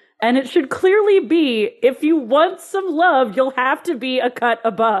love. And it should clearly be, if you want some love, you'll have to be a cut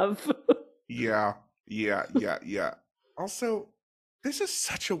above. Yeah. Also, this is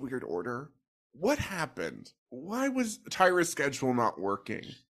such a weird order. What happened? Why was Tyra's schedule not working?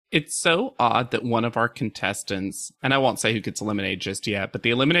 It's so odd that one of our contestants, and I won't say who gets eliminated just yet, but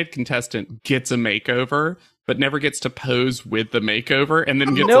the eliminated contestant gets a makeover, but never gets to pose with the makeover and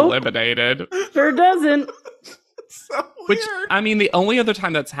then gets eliminated. Sure doesn't. So Which, weird. I mean, the only other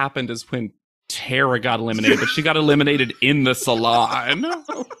time that's happened is when Tara got eliminated, but she got eliminated in the salon.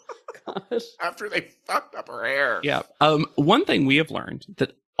 Gosh. After they fucked up her hair. Yeah. One thing we have learned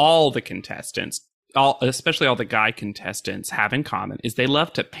that all the contestants, especially all the guy contestants, have in common is they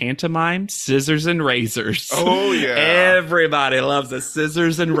love to pantomime scissors and razors. Oh, yeah. Everybody loves a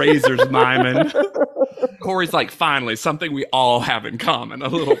scissors and razors miming. Corey's like, finally, something we all have in common, a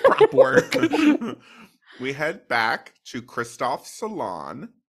little prop work. We head back to Christoph's salon,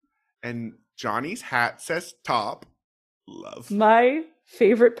 and Johnny's hat says top. Love. My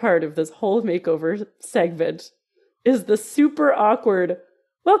favorite part of this whole makeover segment is the super awkward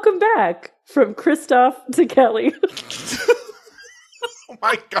welcome back from Christoph to Kelly. Oh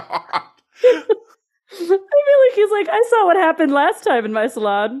my God. I feel like he's like, I saw what happened last time in my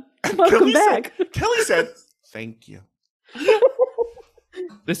salon. Welcome back. Kelly said, thank you.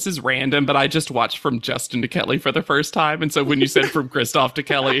 This is random, but I just watched From Justin to Kelly for the first time. And so when you said From Christoph to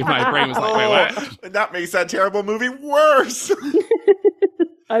Kelly, my brain was like, wait, what? That makes that terrible movie worse.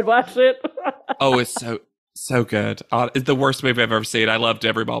 I'd watch it. Oh, it's so good. It's the worst movie I've ever seen. I loved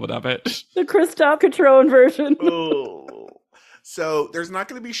every moment of it. The Christoph Catrone version. Oh. So there's not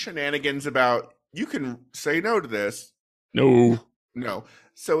going to be shenanigans about, you can say no to this. No.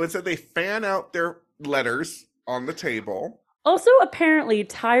 So instead they fan out their letters on the table. Also, apparently,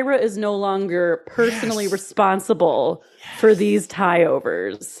 Tyra is no longer personally responsible for these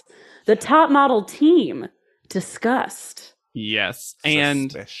tie-overs. The top model team discussed. Yes.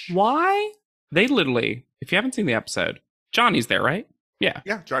 And why? They literally, if you haven't seen the episode, Johnny's there, right? Yeah.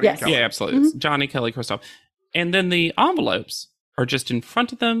 Yeah, Johnny and Kelly. Yeah, absolutely. It's Johnny, Kelly, Christoph. And then the envelopes are just in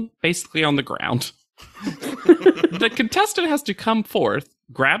front of them, basically on the ground. The contestant has to come forth,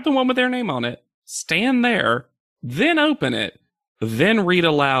 grab the one with their name on it, stand there, then open it, then read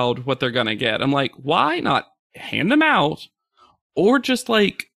aloud what they're going to get. I'm like, why not hand them out or just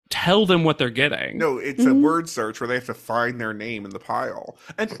like tell them what they're getting? No, it's a word search where they have to find their name in the pile.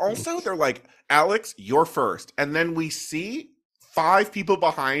 And also they're like, Alex, you're first. And then we see 5 people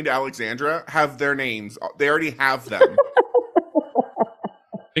behind Alexandra have their names. They already have them.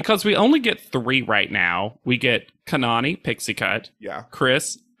 Because we only get 3 right now. We get Kanani, Pixie Cut. Yeah.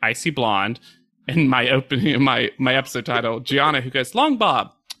 Chris, Icy Blonde. And my episode title, Gianna, who goes, long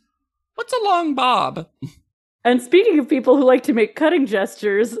bob. What's a long bob? And speaking of people who like to make cutting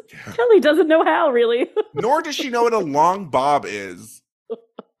gestures, Kelly doesn't know how, really. Nor does she know what a long bob is.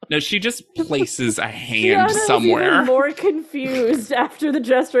 No, she just places a hand Gianna somewhere. is even more confused after the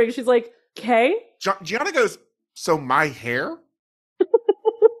gesturing. She's like, okay. Gianna goes, so my hair?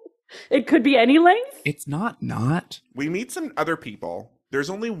 It could be any length? It's not. We meet some other people. There's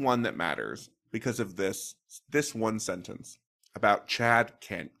only one that matters because of this one sentence about Chad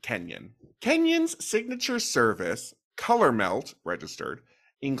Kenyon. Kenyon's signature service, Color Melt, registered,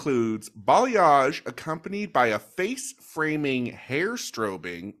 includes balayage accompanied by a face-framing hair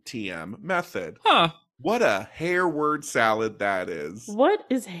strobing TM method. Huh. What a hair word salad that is. What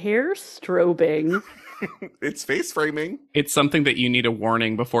is hair strobing? It's face framing. It's something that you need a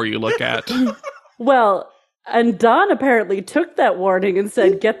warning before you look at. Well, and Don apparently took that warning and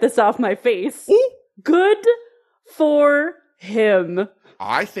said, get this off my face. Good for him.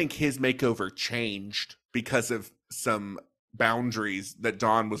 I think his makeover changed because of some boundaries that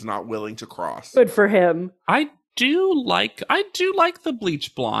Don was not willing to cross. Good for him. I do like the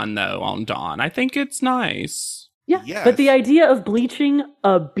bleach blonde though on Dawn. I think it's nice. Yeah. Yes. But the idea of bleaching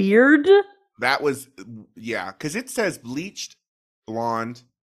a beard? That was, yeah, because it says bleached blonde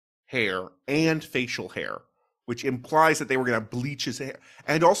hair and facial hair, which implies that they were going to bleach his hair.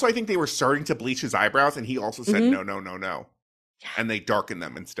 And also, I think they were starting to bleach his eyebrows, and he also said, no. Yeah. And they darkened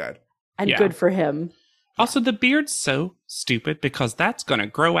them instead. And good for him. Also, the beard's so stupid because that's going to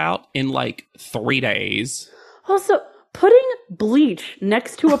grow out in like 3 days. Also, putting bleach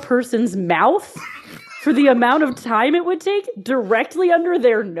next to a person's mouth for the amount of time it would take directly under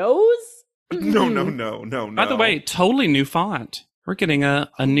their nose? No. By the way, totally new font. We're getting a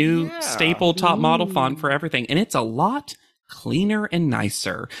new staple top model font for everything. And it's a lot cleaner and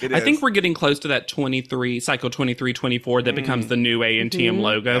nicer. I think we're getting close to that Cycle 23-24 that becomes the new A&TM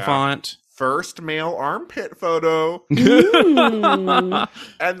logo font. First male armpit photo.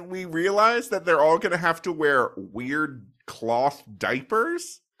 And we realize that they're all going to have to wear weird cloth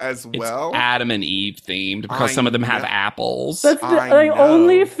diapers as well. It's Adam and Eve themed because some of them have apples. I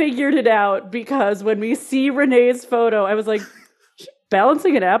only figured it out because when we see Renee's photo, I was like,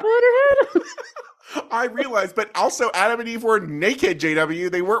 balancing an apple on her head? I realized, but also Adam and Eve were naked,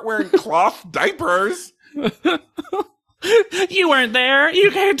 JW. They weren't wearing cloth diapers. You weren't there. You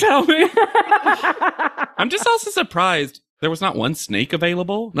can't tell me. I'm just also surprised there was not one snake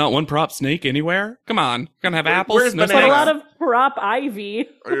available. Not one prop snake anywhere. Come on. Gonna have apples. Where's No banana? But a snakes. lot of prop ivy.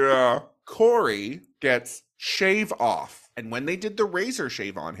 Yeah. Corey gets shave off. And when they did the razor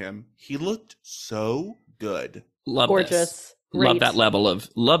shave on him, he looked so good. Love Gorgeous. this. Great. Love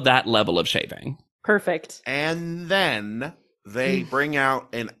that level of shaving. Perfect. And then they bring out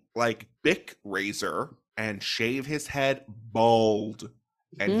an Bic razor and shave his head bald.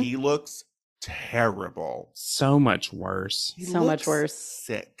 And he looks terrible. So much worse. He So much looks worse.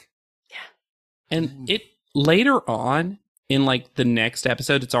 sick. And it later on in the next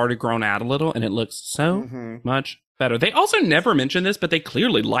episode, it's already grown out a little and it looks so much better. They also never mention this, but they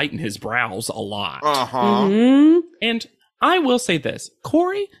clearly lighten his brows a lot. And I will say this.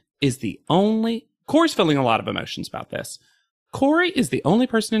 Corey's feeling a lot of emotions about this. Corey is the only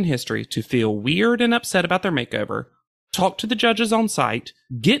person in history to feel weird and upset about their makeover, talk to the judges on site,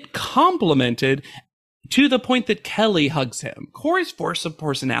 get complimented to the point that Kelly hugs him. Corey's force of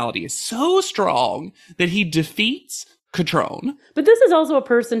personality is so strong that he defeats Catrone. But this is also a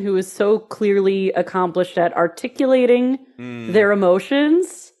person who is so clearly accomplished at articulating their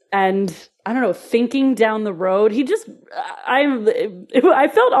emotions and, I don't know, thinking down the road. I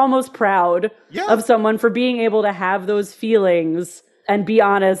felt almost proud of someone for being able to have those feelings and be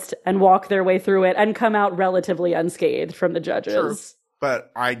honest and walk their way through it and come out relatively unscathed from the judges. Sure.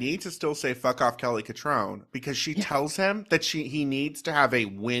 But I need to still say fuck off Kelly Catrone because she tells him that he needs to have a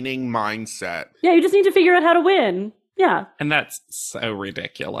winning mindset. Yeah, you just need to figure out how to win. Yeah. And that's so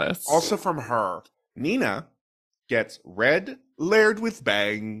ridiculous. Also from her, Nina gets red layered with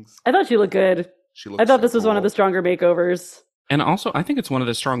bangs. I thought she looked good. I thought this was one of the stronger makeovers. And also, I think it's one of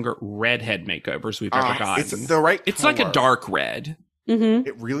the stronger redhead makeovers we've ever gotten. It's the right It's color. like a dark red.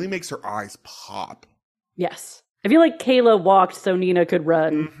 It really makes her eyes pop. Yes. I feel like Kayla walked so Nina could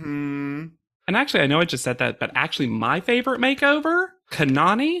run. And actually, I know I just said that, but actually my favorite makeover,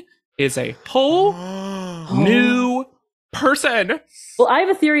 Kanani, is a whole new person. Well, I have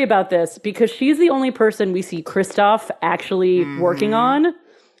a theory about this because she's the only person we see Kristoff actually working on.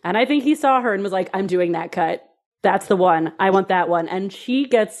 And I think he saw her and was like, I'm doing that cut. That's the one. I want that one. And she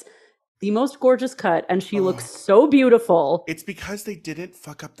gets the most gorgeous cut and she looks so beautiful. It's because they didn't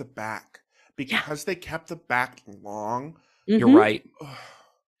fuck up the back. Because they kept the back long. You're right.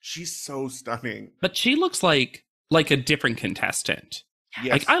 She's so stunning. But she looks like a different contestant.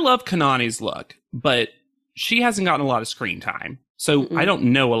 Yes. I love Kanani's look, but she hasn't gotten a lot of screen time. So I don't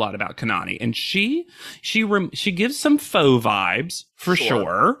know a lot about Kanani. And she gives some faux vibes for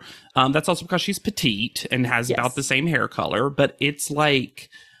sure. That's also because she's petite and has about the same hair color. But it's like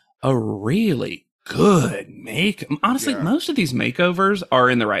a really good make. Honestly, most of these makeovers are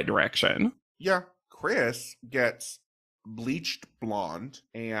in the right direction. Yeah. Chris gets bleached blonde,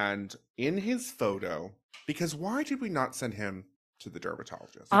 and in his photo, because why did we not send him to the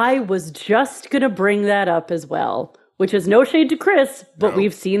dermatologist? I was just going to bring that up as well, which is no shade to Chris, but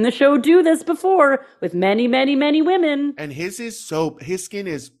we've seen the show do this before with many, many, many women. And his skin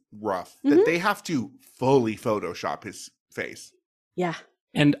is rough, that they have to fully Photoshop his face. Yeah.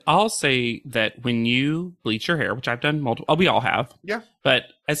 And I'll say that when you bleach your hair, which I've done multiple, we all have. Yeah. But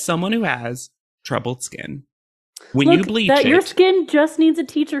as someone who has troubled skin, when you bleach your skin just needs a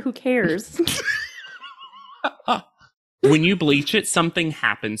teacher who cares. When you bleach it, something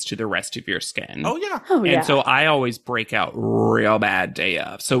happens to the rest of your skin. Oh, yeah. And so I always break out real bad day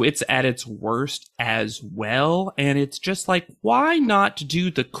of. So it's at its worst as well. And it's just like, why not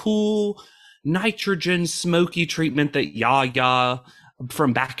do the cool nitrogen smoky treatment that Yaya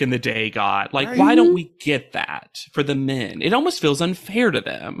from back in the day got? Like, why don't we get that for the men? It almost feels unfair to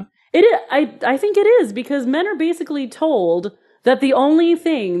them. I think it is, because men are basically told that the only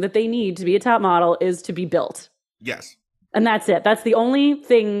thing that they need to be a top model is to be built. Yes. And that's it. That's the only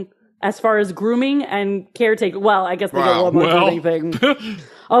thing as far as grooming and caretaking. Well, I guess they get one more grooming thing.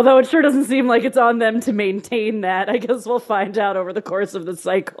 Although it sure doesn't seem like it's on them to maintain that. I guess we'll find out over the course of the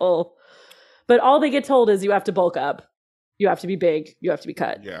cycle. But all they get told is you have to bulk up. You have to be big. You have to be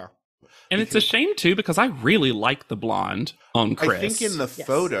cut. Yeah. And it's a shame, too, because I really like the blonde on Chris. I think in the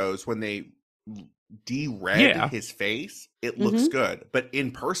photos, when they de-red his face, it looks good. But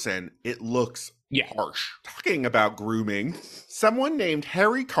in person, it looks harsh. Talking about grooming, someone named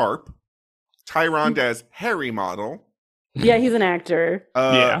Harry Carp, Tyronde as Harry model. Yeah, he's an actor.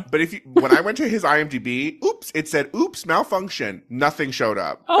 But when I went to his IMDb, it said, oops, malfunction. Nothing showed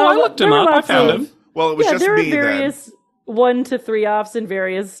up. Oh, I looked him up. I found him. Well, it was just me then. There are various 1 to 3 offs in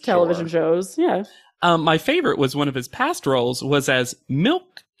various television shows. Yeah. My favorite was one of his past roles was as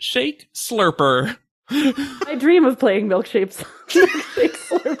Milkshake Slurper. I dream of playing Milkshake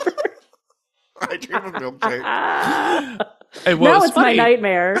Slurper. I dream of milkshake. Now it's my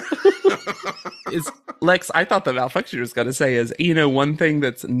nightmare. Lex, I thought the malfunction was going to say is, one thing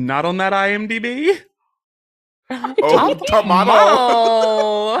that's not on that IMDb? Top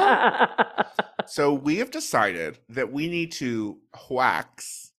model. So we have decided that we need to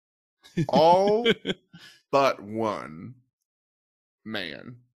wax all but one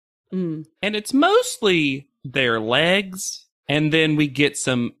man. And it's mostly their legs, and then we get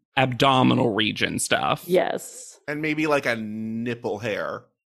some abdominal region stuff. Yes. And maybe like a nipple hair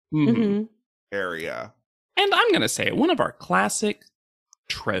area. And I'm going to say one of our classic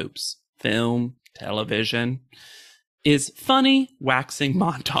tropes, film, television, is funny waxing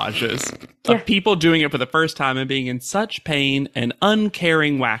montages of people doing it for the first time and being in such pain and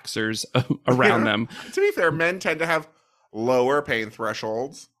uncaring waxers around them. To be fair, men tend to have lower pain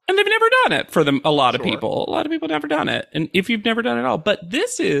thresholds. And they've never done it for them. A lot of people have never done it. And if you've never done it at all, but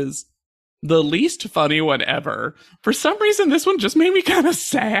this is the least funny one ever. For some reason, this one just made me kind of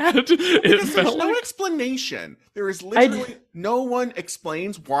sad. There's no explanation. There is literally no one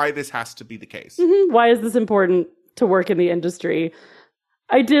explains why this has to be the case. Why is this important to work in the industry?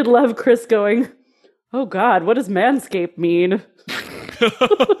 I did love Chris going, oh God, what does Manscaped mean?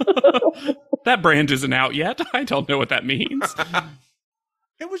 That brand isn't out yet. I don't know what that means.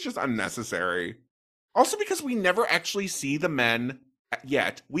 It was just unnecessary. Also because we never actually see the men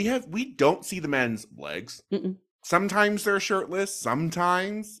yet. We don't see the men's legs. Sometimes they're shirtless,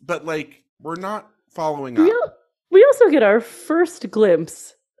 sometimes, but we're not following up. We also get our first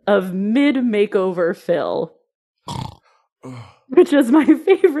glimpse of mid-makeover Phil. Which is my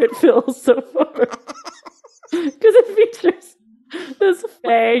favorite Phil so far. Because it features this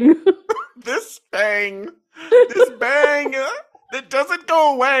fang. This bang that doesn't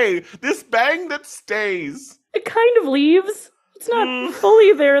go away. This bang that stays. It kind of leaves. It's not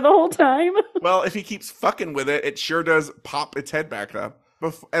fully there the whole time. Well, if he keeps fucking with it, it sure does pop its head back up.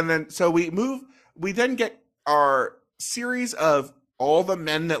 And then, so we then get our series of all the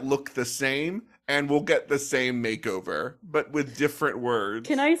men that look the same, and we'll get the same makeover, but with different words.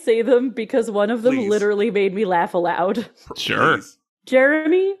 Can I say them? Because one of them literally made me laugh aloud. Sure. Please.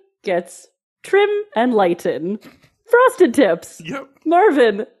 Jeremy gets trim and lighten. Frosted tips. Yep.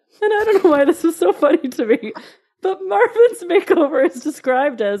 Marvin. And I don't know why this was so funny to me, but Marvin's makeover is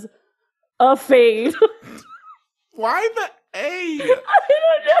described as a fade. Why the A? I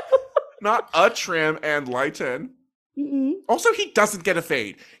don't know. Not a trim and lighten. Mm-mm. Also, he doesn't get a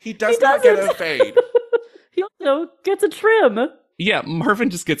fade. He not get a fade. He also gets a trim. Yeah, Marvin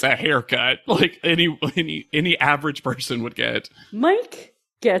just gets a haircut like any average person would get. Mike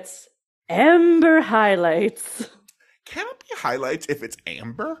gets amber highlights. Can it be highlights if it's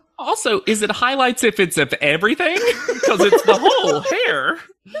amber? Also, is it highlights if it's of everything? Because it's the whole hair.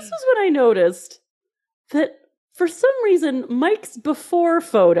 This is what I noticed. That for some reason, Mike's before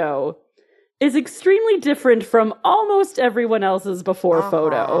photo is extremely different from almost everyone else's before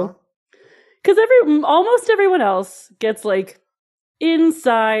photo. Because almost everyone else gets like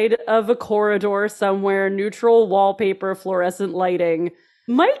inside of a corridor somewhere, neutral wallpaper, fluorescent lighting.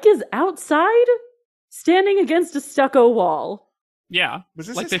 Mike is outside, standing against a stucco wall. Yeah, Was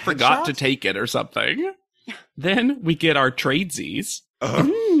this like his they forgot headshot? to take it or something. Then we get our tradesies.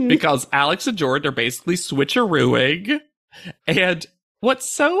 Mm. Because Alex and Jordan are basically switcherooing. And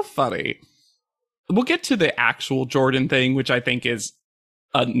what's so funny, we'll get to the actual Jordan thing, which I think is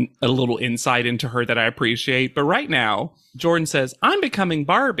a little insight into her that I appreciate. But right now, Jordan says, I'm becoming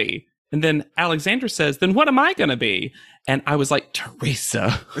Barbie. And then Alexandra says, then what am I going to be? And I was like, Teresa.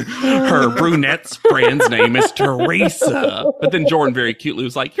 Her brunette's friend's name is Teresa. But then Jordan very cutely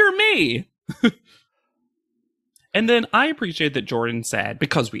was like, you're me. And then I appreciate that Jordan said,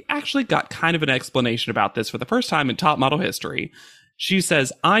 because we actually got kind of an explanation about this for the first time in top model history. She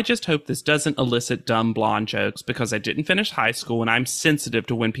says, I just hope this doesn't elicit dumb blonde jokes because I didn't finish high school and I'm sensitive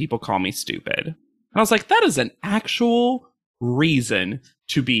to when people call me stupid. And I was like, that is an actual reason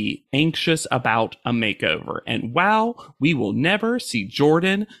to be anxious about a makeover. And wow, we will never see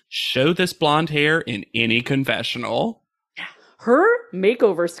Jordan show this blonde hair in any confessional. Her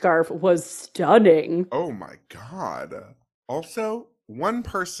makeover scarf was stunning. Oh my God. Also, one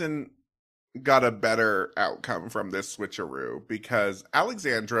person got a better outcome from this switcheroo because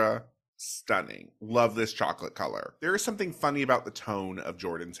Alexandra, stunning. Love this chocolate color. There is something funny about the tone of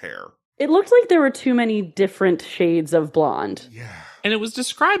Jordan's hair. It looked like there were too many different shades of blonde. Yeah. And it was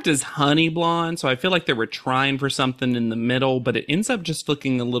described as honey blonde, so I feel like they were trying for something in the middle, but it ends up just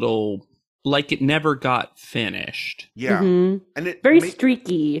looking a little like it never got finished. Yeah. Mm-hmm. And it very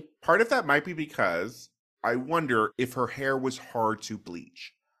streaky. Part of that might be because I wonder if her hair was hard to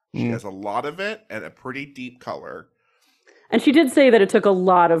bleach. She has a lot of it and a pretty deep color. And she did say that it took a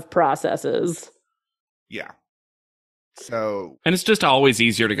lot of processes. Yeah. So. And it's just always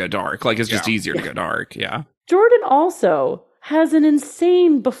easier to go dark. Like, it's just easier to go dark. Yeah. Jordan also has an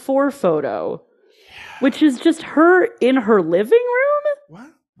insane before photo, which is just her in her living room.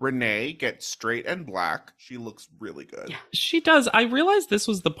 What? Renee gets straight and black. She looks really good. Yeah. She does. I realized this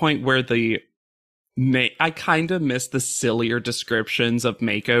was the point where I kind of miss the sillier descriptions of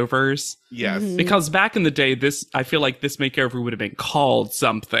makeovers. Yes. Mm-hmm. Because back in the day, I feel like this makeover would have been called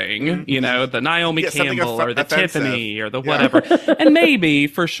something, you know, the Naomi Campbell or the offensive. Tiffany or the whatever. And maybe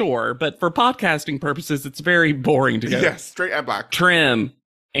for sure, but for podcasting purposes, it's very boring to go. Yes, straight and black. Trim,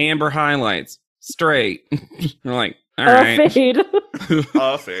 amber highlights, straight. You're like, all right. A fade.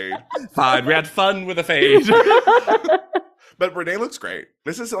 A fade. Fine, we had fun with a fade. But Renee looks great.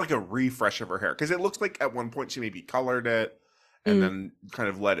 This is like a refresh of her hair because it looks like at one point she maybe colored it and then kind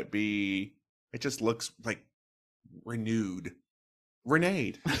of let it be. It just looks like renewed.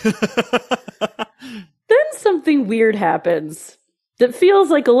 Renee. Then something weird happens that feels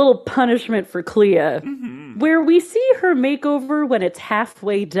like a little punishment for Clea, where we see her makeover when it's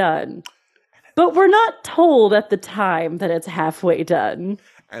halfway done. But we're not told at the time that it's halfway done.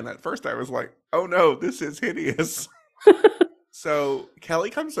 And at first I was like, oh no, this is hideous. So Kelly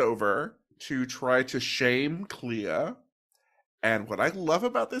comes over to try to shame Clea. And what I love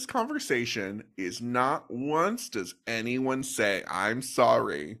about this conversation is not once does anyone say, I'm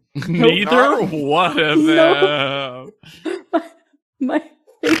sorry. Neither one of them. My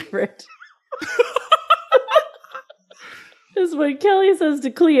favorite is when Kelly says to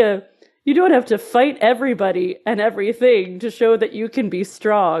Clea, you don't have to fight everybody and everything to show that you can be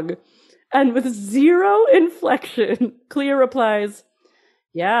strong. And with zero inflection, Clea replies,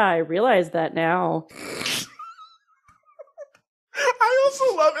 yeah, I realize that now. I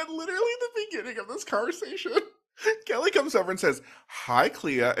also love it. Literally the beginning of this conversation, Kelly comes over and says, hi,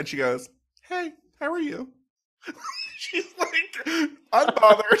 Clea. And she goes, hey, how are you? She's like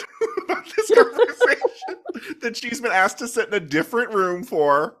unbothered about this conversation that she's been asked to sit in a different room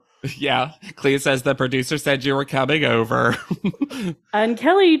for. Yeah, Clea says the producer said you were coming over. And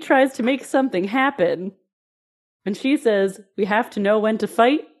Kelly tries to make something happen. And she says, we have to know when to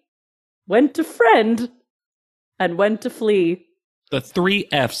fight, when to friend, and when to flee. The 3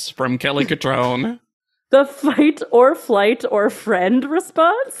 F's from Kelly Catrone. The fight or flight or friend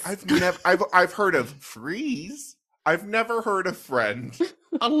response? I've heard of freeze. I've never heard of friend.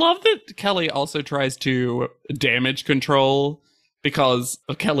 I love that Kelly also tries to damage control because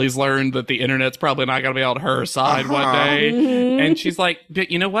Kelly's learned that the internet's probably not going to be on her side one day. Mhm. And she's like, but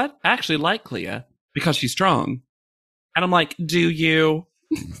you know what? I actually like Clea because she's strong. And I'm like, do you?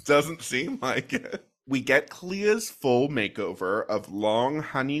 Doesn't seem like it. We get Clea's full makeover of long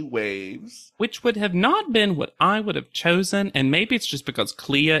honey waves. Which would have not been what I would have chosen. And maybe it's just because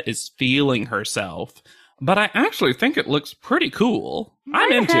Clea is feeling herself. But I actually think it looks pretty cool.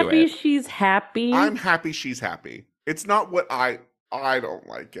 I'm into happy it. she's happy. I'm happy she's happy. It's not what I don't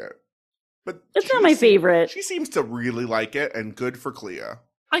like it. But It's she not my favorite. She seems to really like it, and good for Clea.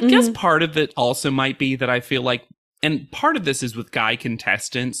 I guess part of it also might be that I feel like, and part of this is with guy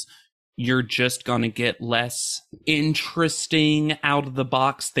contestants, you're just going to get less interesting out of the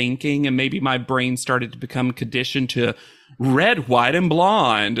box thinking. And maybe my brain started to become conditioned to red, white, and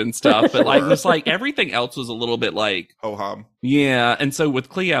blonde and stuff. But like, just like everything else was a little bit like, Ho-hum. yeah. And so with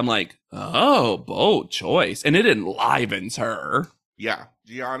Clea, I'm like, oh, bold choice. And it enlivens her. Yeah.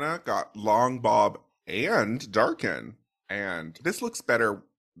 Gianna got long bob and darken. And this looks better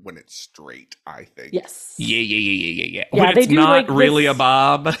when it's straight, I think. Yes. Yeah. Yeah, When they it's do, not like, really this- a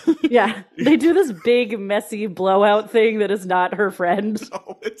bob. Yeah. They do this big, messy blowout thing that is not her friend.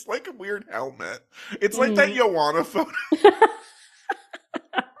 Oh, it's like a weird helmet. It's like that Joanna photo.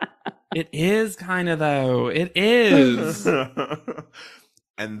 It is kind of, though. It is.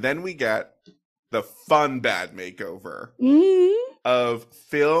 And then we get the fun bad makeover Mm. of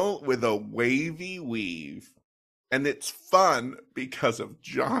Phil with a wavy weave. And it's fun because of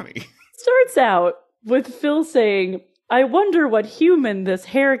Johnny. Starts out with Phil saying, I wonder what human this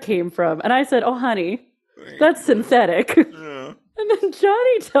hair came from. And I said, oh, honey, that's synthetic. Yeah. And then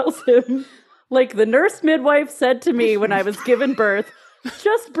Johnny tells him, like the nurse midwife said to me when I was given birth,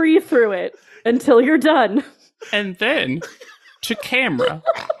 just breathe through it until you're done. And then, to camera,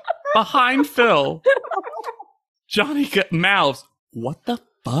 behind Phil, Johnny mouths, what the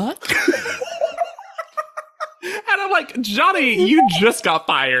fuck? And I'm like, Johnny, you just got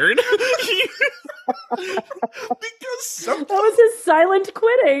fired. Because That was his silent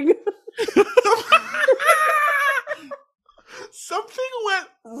quitting. something went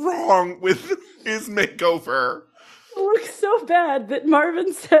wrong with his makeover. It looks so bad that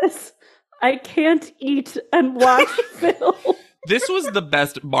Marvin says, I can't eat and watch Phil. This was the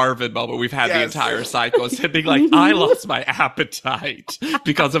best Marvin moment we've had the Yes. entire cycle. Is him being like, I lost my appetite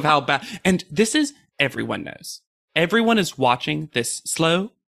because of how bad. And this is, everyone knows. Everyone is watching this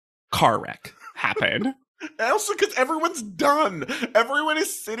slow car wreck happen. And also because everyone's done. Everyone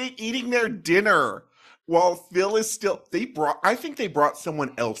is sitting eating their dinner while Phil is still. I think they brought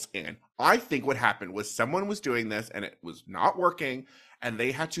someone else in. I think what happened was someone was doing this and it was not working, and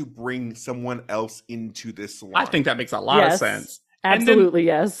they had to bring someone else into this line. I think that makes a lot of sense. Absolutely,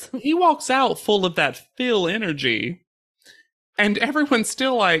 yes. He walks out full of that Phil energy, and everyone's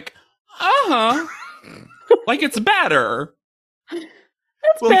still like, like it's better. That's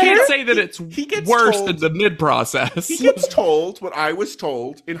Well, You better. can't say that it's he gets worse told- than the mid-process. He gets told what I was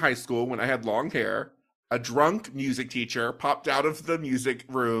told in high school when I had long hair. A drunk music teacher popped out of the music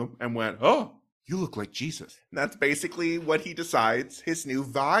room and went, oh, you look like Jesus. And that's basically what he decides his new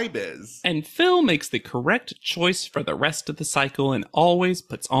vibe is. And Phil makes the correct choice for the rest of the cycle and always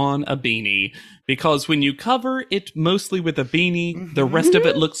puts on a beanie. Because when you cover it mostly with a beanie, the rest of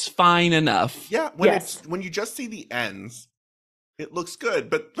it looks fine enough. Yeah, when Yes. when you just see the ends, it looks good.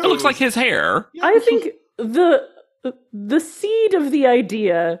 But It looks like his hair. I think the seed of the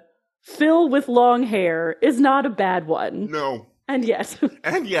idea, Phil with long hair, is not a bad one. No. And yet,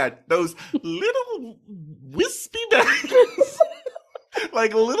 And yet, those little wispy bangs,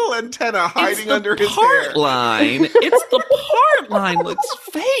 like a little antenna hiding It's the under his part hair. line. It's the part line looks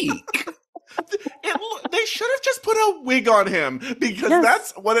fake. They should have just put a wig on him because Yes.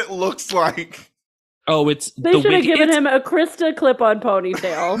 that's what it looks like. Oh, it's they the should have wig. given It's- him a Krista clip-on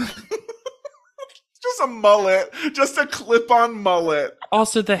ponytail. Just a mullet, just a clip-on mullet.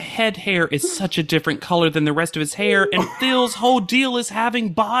 Also, the head hair is such a different color than the rest of his hair, and Phil's whole deal is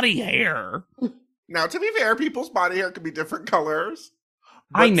having body hair. Now, to be fair, people's body hair can be different colors.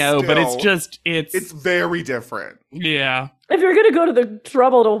 I know, but it's still, just, it's very different. yeah. If you're going to go to the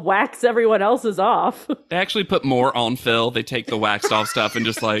trouble to wax everyone else's off, They actually put more on Phil. They take the waxed off stuff and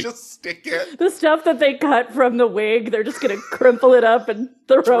just like, Just stick it. the stuff that they cut from the wig, they're just going to crumple it up and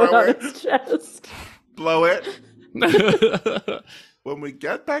throw it Throw on it. his chest. Blow it. When we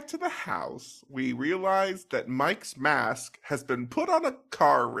get back to the house, we realize that Mike's mask has been put on a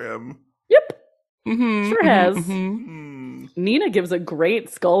car rim. Yep, mhm, Sure has. Hmm. Nina gives a great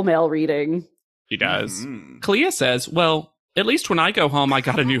skull mail reading. He does. Mhm. Clea says, well, at least when I go home, I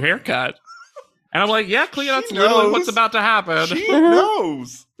got a new haircut. And I'm like, yeah, Clea, that's She literally knows. what's about to happen. She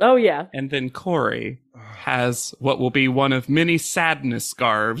knows. Oh, yeah. And then Corey has what will be one of many sadness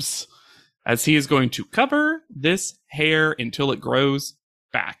scarves, as he is going to cover this hair until it grows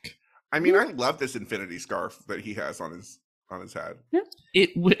back. I mean, I love this infinity scarf that he has on his head.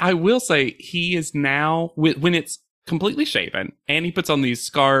 I will say he is now, when it's completely shaven and he puts on these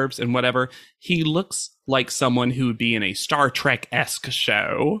scarves and whatever, he looks like someone who would be in a Star Trek-esque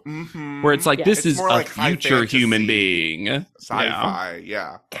show where it's like, this It's is more a like high future human fantasy, being. Sci-fi,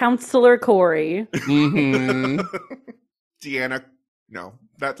 yeah. Counselor Corey. Mhm. Deanna, no,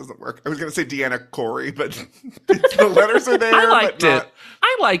 that doesn't work. I was going to say Deanna Corey, but the letters are there. I liked but not. it.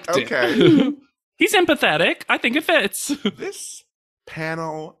 I liked Okay. it. He's empathetic. I think it fits. This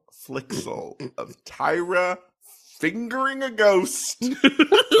panel flixel of Tyra fingering a ghost.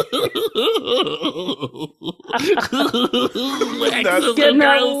 Getting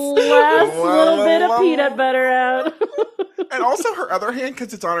that last little bit of peanut butter out. And also her other hand,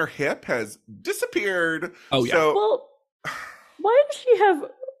 because it's on her hip, has disappeared. Oh, yeah. So, Well, why does she have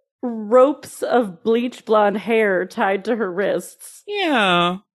ropes of bleach blonde hair tied to her wrists?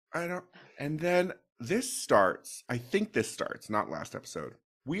 Yeah. I don't. And then this starts. I think this starts, not last episode.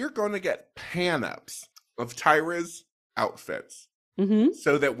 We are going to get pan-ups of Tyra's outfits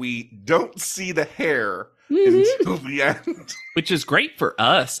so that we don't see the hair until the end. Which is great for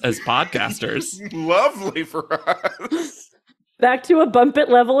us as podcasters. Lovely for us. Back to a bump it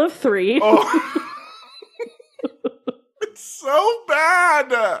level of 3. Oh. It's so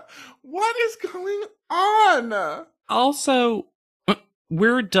bad. What is going on? Also,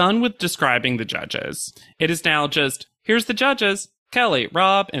 we're done with describing the judges. It is now just, here's the judges. Kelly,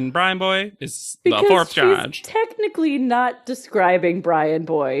 Rob, and Brian Boy is Because the fourth she's judge. technically not describing Brian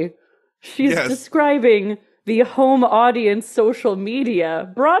Boy. She's Yes. describing the home audience social media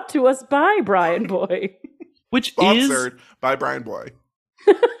brought to us by Brian Boy. Which Sponsored by Brian Boy.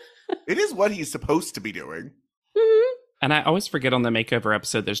 It is what he's supposed to be doing. and I always forget on the makeover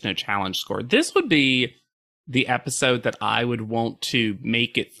episode, there's no challenge score. This would be the episode that I would want to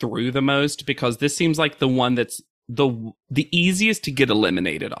make it through the most, because this seems like the one that's the easiest to get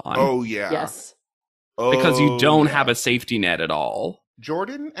eliminated on. Oh, yeah. Yes. Because you don't yeah. have a safety net at all.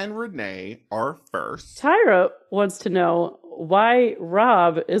 Jordan and Renee are first. Tyra wants to know why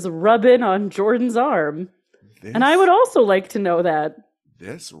Rob is rubbing on Jordan's arm. And I would also like to know that.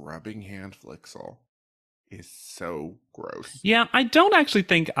 This rubbing hand flixel is so gross. Yeah, I don't actually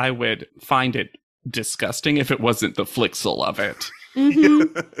think I would find it disgusting if it wasn't the flixel of it. No,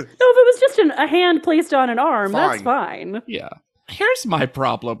 if it was just a hand placed on an arm, that's Fine. fine. Yeah. Here's my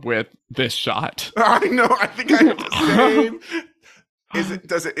problem with this shot. I know. I think I have the same.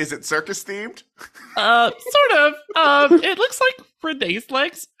 Is it circus themed? Sort of. It looks like Renee's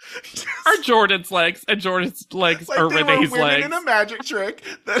legs are Jordan's legs, and Jordan's legs Like are they Renee's were women legs. in a magic trick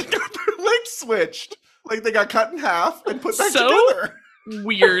that got their legs switched. Like they got cut in half and put back So together.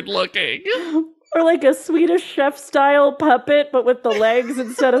 weird looking. Or like a Swedish chef style puppet, but with the legs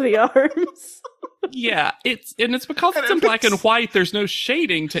instead of the arms. Yeah, it's because And it's in it black and makes- white. There's no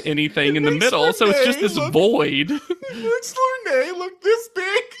shading to anything in the makes middle, so it's just Renee this look- void. It makes Renee look this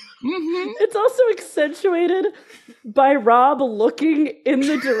big. Mhm. It's also accentuated by Rob looking in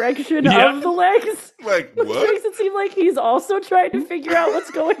the direction Yeah. of the legs. Like, Which what? makes it seem like he's also trying to figure out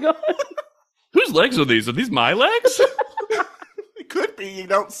what's going on. Whose legs are these? Are these my legs? It could be. You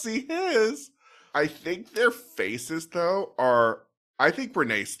don't see his. I think their faces, though, are... I think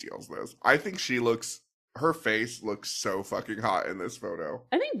Renee steals this. I think her face looks so fucking hot in this photo.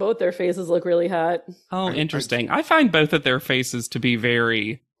 I think both their faces look really hot. Oh, I- interesting. I find both of their faces to be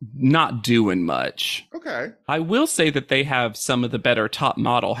very not doing much. Okay. I will say that they have some of the better top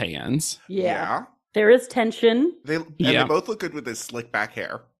model hands. Yeah. There is tension. They Yeah. both look good with this slick back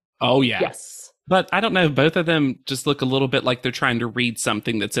hair. Oh, yeah. Yes. But I don't know. Both of them just look a little bit like they're trying to read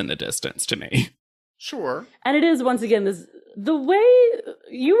something that's in the distance to me. Sure. And it is, once again, the way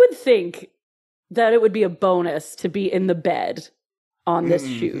you would think that it would be a bonus to be in the bed on this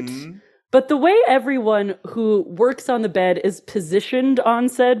shoot. But the way everyone who works on the bed is positioned on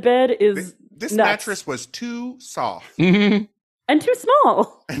said bed is This nuts. mattress was too soft Mhm. And too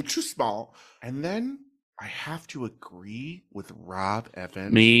small. and too small. And then I have to agree with Rob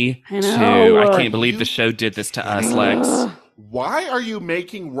Evans. Me I too. know. I can't believe the show did this to us, Lex. Why are you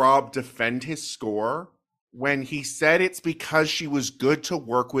making Rob defend his score when he said it's because she was good to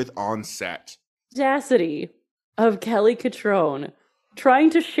work with on set? Audacity of Kelly Catrone trying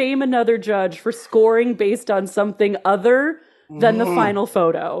to shame another judge for scoring based on something other than the final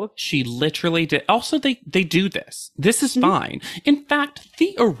photo. She literally did. Also, they do this. This is fine. In fact,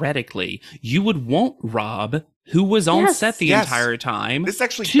 theoretically, you would want Rob, who was on set the entire time, this is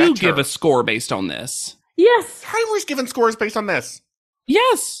actually to better. give a score based on this. Yes. Tyra's given scores based on this.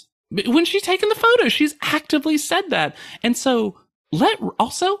 Yes. When she's taken the photo, she's actively said that. And so let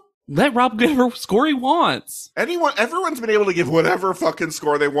Rob give her score he wants. Everyone's been able to give whatever fucking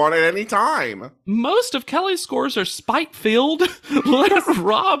score they want at any time. Most of Kelly's scores are spite-filled. Let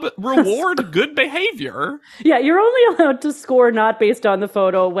Rob reward good behavior. Yeah, you're only allowed to score not based on the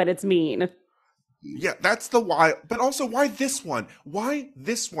photo when it's mean. Yeah, that's the why. But also, why this one? Why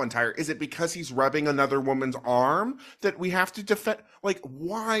this one, Tyra? Is it because he's rubbing another woman's arm that we have to defend? Like,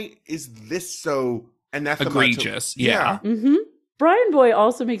 why is this so anathema? Egregious, yeah. Mm-hmm. Brian Boy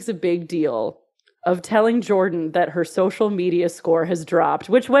also makes a big deal of telling Jordan that her social media score has dropped,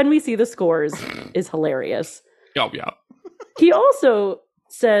 which when we see the scores is hilarious. Oh, yeah. He also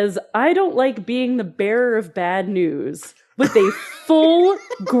says, I don't like being the bearer of bad news, with a full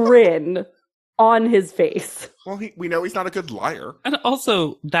grin on his face. Well, we know he's not a good liar. And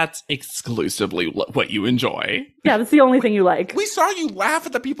also, that's exclusively what you enjoy. Yeah, that's the only thing you like. We saw you laugh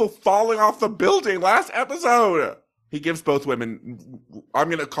at the people falling off the building last episode. He gives both women, I'm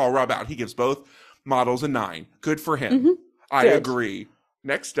going to call Rob out. He gives both models a 9. Good for him. Mm-hmm. I agree.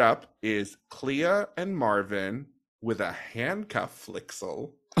 Next up is Clea and Marvin with a handcuff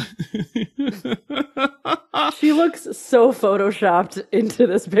flixel. She looks so photoshopped into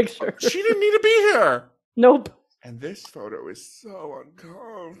this picture. She didn't need to be here. Nope. And this photo is so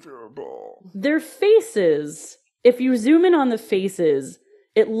uncomfortable. Their faces, if you zoom in on the faces,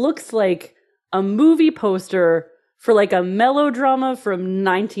 it looks like a movie poster for like a melodrama from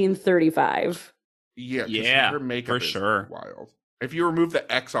 1935. Yeah, her makeup for is sure. wild. If you remove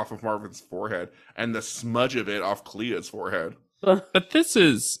the X off of Marvin's forehead and the smudge of it off Clea's forehead. But this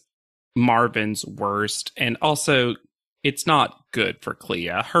is Marvin's worst. And also, it's not good for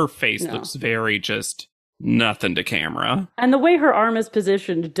Clea. Her face looks very just nothing to camera. And the way her arm is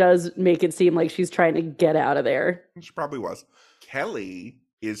positioned does make it seem like she's trying to get out of there. She probably was. Kelly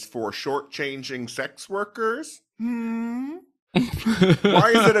is for shortchanging sex workers. Why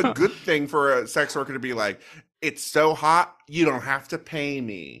is it a good thing for a sex worker to be like, it's so hot, you don't have to pay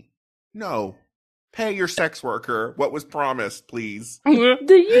me? No. Pay your sex worker what was promised, please.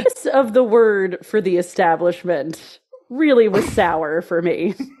 The use of the word for the establishment really was sour for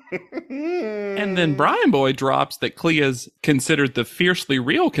me. And then Brian Boy drops that Clea's considered the fiercely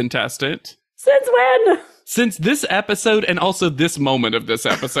real contestant. Since when? Since this episode and also this moment of this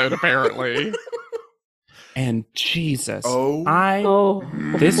episode, apparently. And Jesus,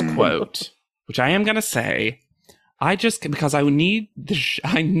 this quote, which I am going to say, because I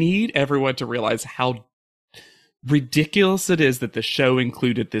need everyone to realize how ridiculous it is that the show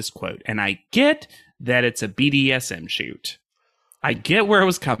included this quote. And I get that it's a BDSM shoot. I get where it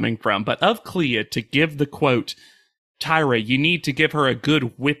was coming from, but of Clea to give the quote, Tyra, you need to give her a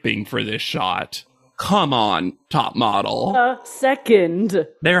good whipping for this shot. Come on, top model. A second.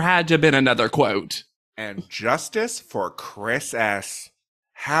 There had to have been another quote. And justice for Chris S.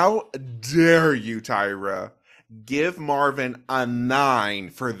 How dare you, Tyra? Give Marvin a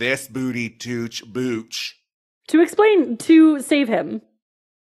 9 for this booty tooch booch. To save him.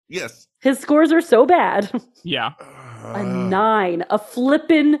 Yes. His scores are so bad. Yeah. A 9. A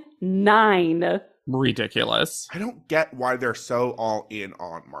flippin' 9. Ridiculous. I don't get why they're so all in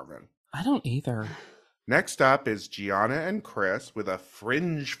on Marvin. I don't either. Next up is Gianna and Chris with a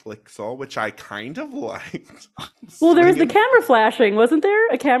fringe flixel, which I kind of liked. Well, there was the camera flashing, wasn't there?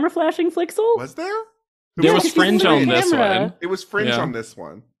 A camera flashing flixel? Was there? There was fringe on this one. It was fringe on this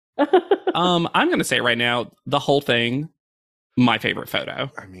one. I'm going to say right now, the whole thing, my favorite photo.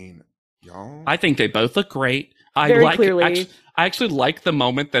 I mean, y'all. I think they both look great. Clearly. I actually like the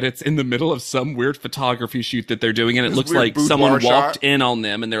moment that it's in the middle of some weird photography shoot that they're doing, and it looks like someone walked in on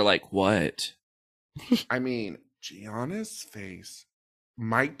them, and they're like, what? I mean, Gianna's face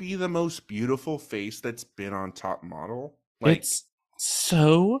might be the most beautiful face that's been on Top Model. It's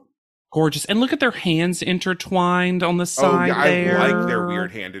so gorgeous. And look at their hands intertwined on the side there. I like their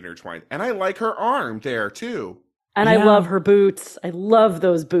weird hand intertwined. And I like her arm there, too. And I love her boots. I love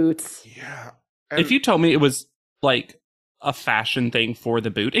those boots. Yeah. If you told me it was like a fashion thing for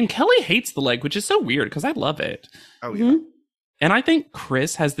the boot, and Kelly hates the leg, which is so weird because I love it. Oh, yeah. And I think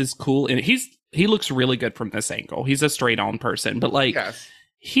Chris has this cool, and he looks really good from this angle. He's a straight on person, but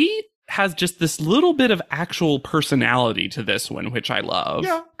he has just this little bit of actual personality to this one, which I love.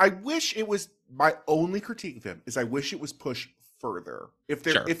 Yeah, I wish it was, my only critique of him is I wish it was pushed further.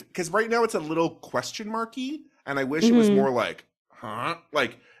 Because right now it's a little question marky. And I wish it was more like, huh?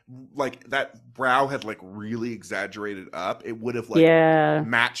 Like that brow had like really exaggerated up. It would have like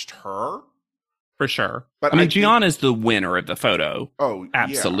matched her. For sure. But I mean, Gianna's the winner of the photo. Oh,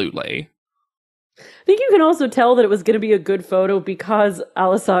 absolutely. I think you can also tell that it was going to be a good photo because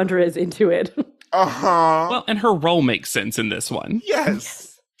Alessandra is into it. Uh-huh. Well, and her role makes sense in this one.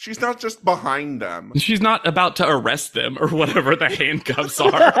 Yes. She's not just behind them. She's not about to arrest them or whatever the handcuffs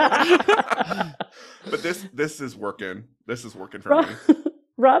are. But this is working. This is working for me.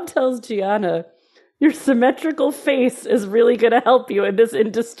 Rob tells Gianna, your symmetrical face is really going to help you in this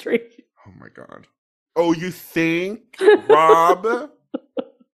industry. Oh my God. Oh, you think, Rob?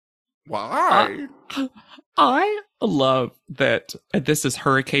 Why? I love that this is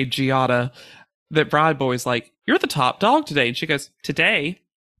Hurricane Gianna, that Bride Boy's like, you're the top dog today. And she goes, today?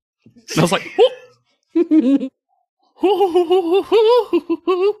 And I was like, I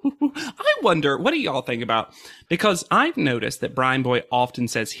wonder, what do y'all think about? Because I've noticed that Brian Boy often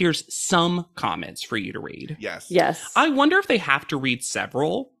says, here's some comments for you to read. Yes. I wonder if they have to read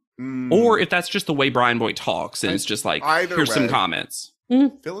several, or if that's just the way Brian Boy talks, and it's just like, here's some comments.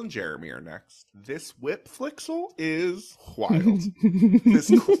 Phil and Jeremy are next. This whip flixel is wild.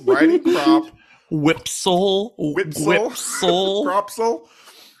 This riding crop. Whipsole. Cropsel.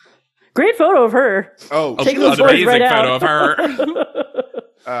 Great photo of her. Oh, an amazing photo of her.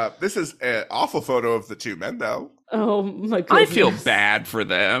 This is an awful photo of the two men, though. Oh my goodness. I feel bad for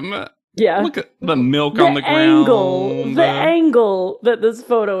them. Yeah. Look at the milk on the ground. The angle that this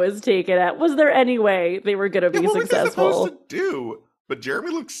photo is taken at. Was there any way they were going to be successful? What was he supposed to do? But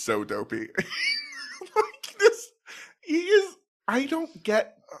Jeremy looks so dopey. Like this, he is. I don't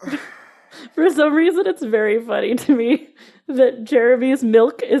get. For some reason, it's very funny to me that Jeremy's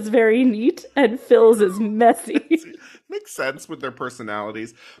milk is very neat and Phil's is messy. Makes sense with their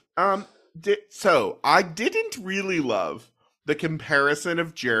personalities. So I didn't really love the comparison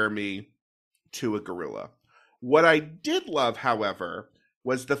of Jeremy to a gorilla. What I did love, however,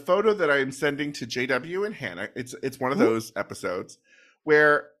 was the photo that I am sending to JW and Hannah. It's one of those episodes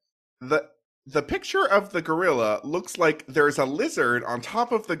where the picture of the gorilla looks like there's a lizard on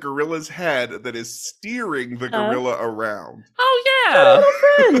top of the gorilla's head that is steering the gorilla around. Oh, yeah.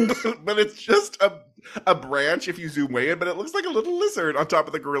 Little friend. But it's just a branch if you zoom way in, but it looks like a little lizard on top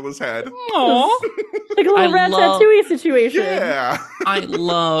of the gorilla's head. Aww. Like a little Ratatouille situation. Yeah. I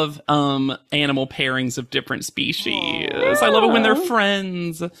love animal pairings of different species. Yeah. I love it when they're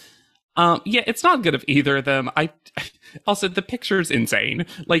friends. Yeah, it's not good of either of them. Also, the picture's insane.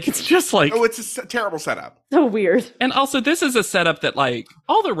 Like, it's just like... Oh, it's a terrible setup. So weird. And also, this is a setup that, like,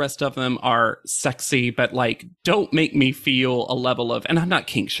 all the rest of them are sexy, but, like, don't make me feel a level of... And I'm not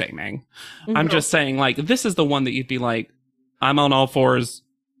kink shaming. I'm just saying, like, this is the one that you'd be like, I'm on all fours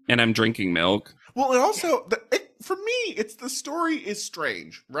and I'm drinking milk. Well, and also, for me, it's the story is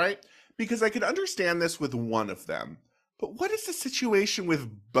strange, right? Because I could understand this with one of them. But what is the situation with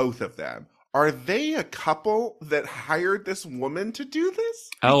both of them? Are they a couple that hired this woman to do this?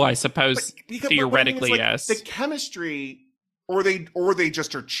 Oh, I suppose theoretically, yes. The chemistry, or they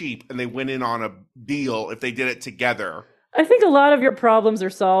just are cheap and they went in on a deal if they did it together. I think a lot of your problems are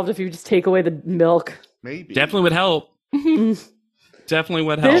solved if you just take away the milk. Maybe. Definitely would help. Definitely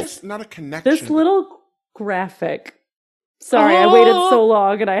would help. There's not a connection. This little graphic. Sorry, I waited so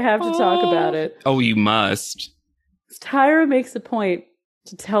long and I have to talk about it. Oh, you must. Tyra makes a point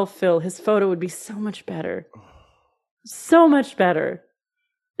to tell Phil his photo would be so much better. So much better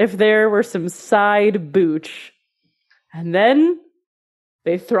if there were some side booch. And then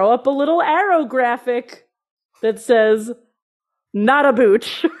they throw up a little arrow graphic that says, not a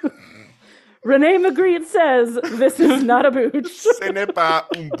booch. Renee Magritte says, this is not a booch. Ce n'est pas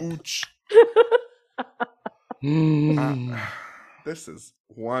un booch. This is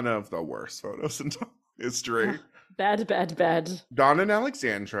one of the worst photos in history. Bad. Dawn and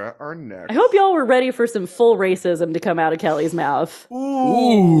Alexandra are next. I hope y'all were ready for some full racism to come out of Kelly's mouth.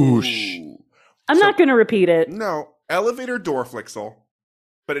 Ooh. I'm not going to repeat it. No. Elevator door flixel,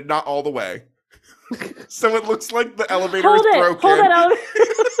 but not all the way. So it looks like the elevator is broken. Hold that out.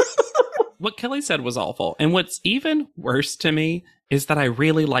 What Kelly said was awful. And what's even worse to me is that I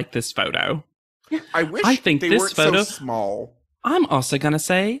really like this photo. I think they weren't so small. I'm also going to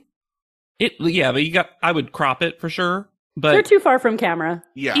say... but I would crop it for sure. But they're too far from camera.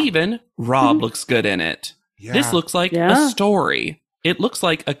 Yeah. Even Rob looks good in it. Yeah. This looks like a story. It looks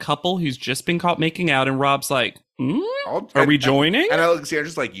like a couple who's just been caught making out, and Rob's like, are we joining? And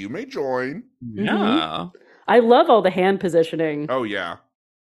Alexandra's like, you may join. Yeah. I love all the hand positioning. Oh, yeah.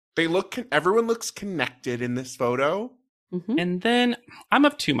 Everyone looks connected in this photo. And then I'm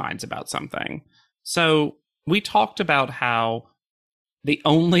of two minds about something. So we talked about how the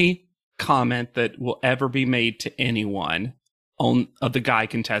only comment that will ever be made to anyone of the guy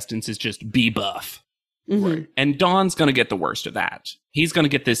contestants is just be buff. Mm-hmm. And Don's going to get the worst of that. He's going to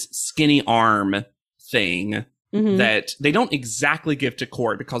get this skinny arm thing that they don't exactly give to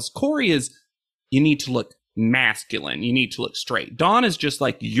Corey, because Corey is, you need to look masculine. You need to look straight. Don is just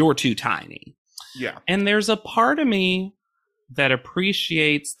like, you're too tiny. Yeah. And there's a part of me that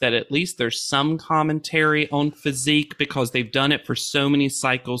appreciates that at least there's some commentary on physique, because they've done it for so many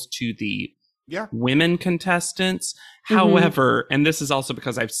cycles to the women contestants. However, and this is also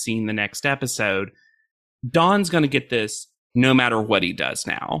because I've seen the next episode, Don's going to get this no matter what he does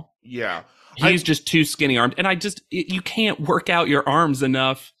now. Yeah. He's just too skinny armed. And you can't work out your arms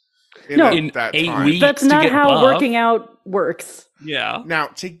enough in that 8 time. weeks. That's not how working out works. Yeah. Now,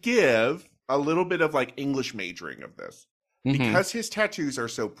 to give a little bit of like English majoring of this, because his tattoos are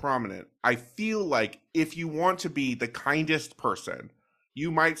so prominent, I feel like if you want to be the kindest person,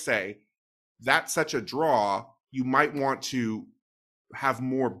 you might say, that's such a draw, you might want to have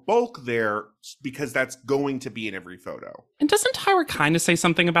more bulk there because that's going to be in every photo. And doesn't Tyra kind of say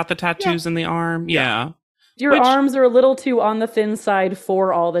something about the tattoos in the arm? Yeah. Your arms are a little too on the thin side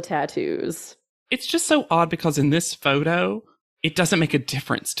for all the tattoos. It's just so odd because in this photo, it doesn't make a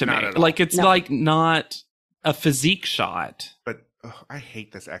difference to me. Like, it's like not a physique shot. But I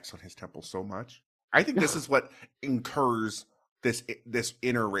hate this X on his temple so much. I think this is what incurs this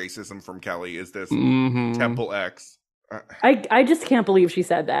inner racism from Kelly, is this temple X. I just can't believe she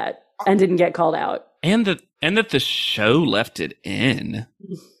said that and didn't get called out. And that the show left it in.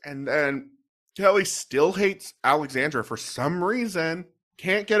 And then Kelly still hates Alexandra for some reason.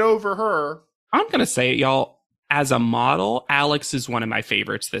 Can't get over her. I'm going to say it, y'all. As a model, Alex is one of my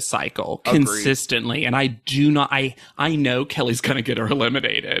favorites this cycle. Agreed. Consistently. And I know Kelly's going to get her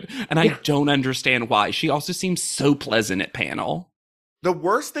eliminated. And I don't understand why. She also seems so pleasant at panel. The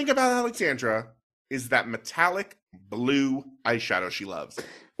worst thing about Alexandra is that metallic blue eyeshadow she loves.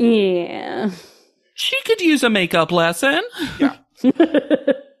 Yeah. She could use a makeup lesson. Yeah.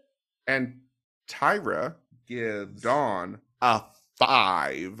 And Tyra gives Dawn a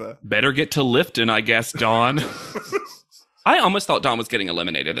 5. Better get to lifting, I guess, Dawn. I almost thought Dawn was getting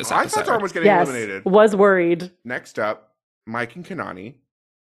eliminated this episode. I thought Dawn was getting eliminated. Was worried. Next up, Mike and Kanani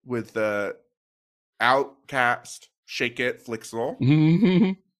with the Outcast Shake It Flixel.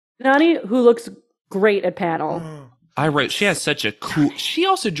 Kanani, who looks great at panel. I wrote, she has such a cool... She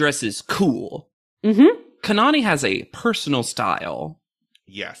also dresses cool. Kanani has a personal style.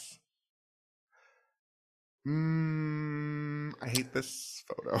 Yes. I hate this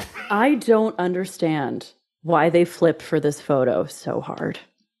photo. I don't understand why they flipped for this photo so hard.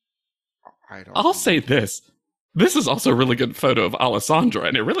 I'll say this. This is also a really good photo of Alessandra,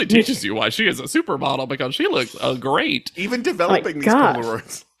 and it really teaches you why she is a supermodel, because she looks great. Even developing these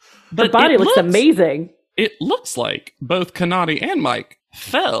Polaroids. The body looks amazing. It looks like both Kanani and Mike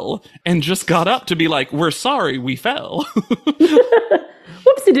fell and just got up to be like, we're sorry we fell.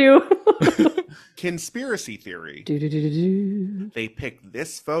 Whoopsie-doo. Conspiracy theory. They picked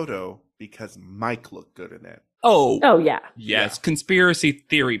this photo because Mike looked good in it. Oh yeah. Yes, conspiracy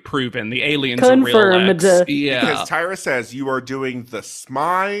theory proven. The aliens confirmed. Are real. Yeah. Because Tyra says you are doing the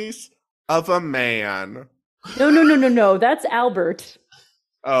smize of a man. No. That's Albert.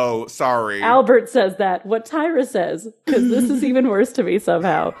 Oh, sorry. Albert says that. What Tyra says, because this is even worse to me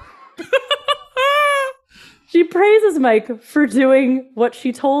somehow. She praises Mike for doing what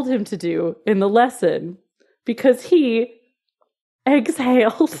she told him to do in the lesson, because he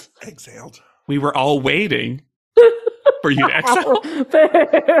exhaled. We were all waiting for you to exhale.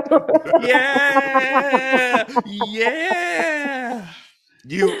 Yeah.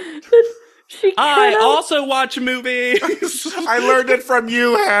 I also watch movies. I learned it from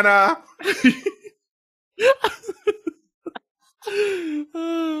you, Hannah.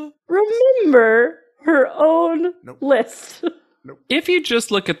 Remember her own list. If you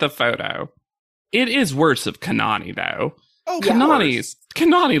just look at the photo, it is worse of Kanani, though. Oh,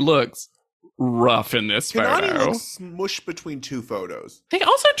 Kanani looks rough in this photo. Kanani looks smushed between two photos. They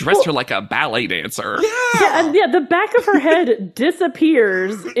also dressed her like a ballet dancer. Yeah, the back of her head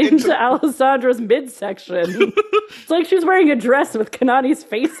disappears into Alessandra's midsection. It's like she's wearing a dress with Kanani's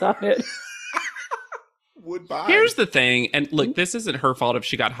face on it. Here's the thing, and look, this isn't her fault if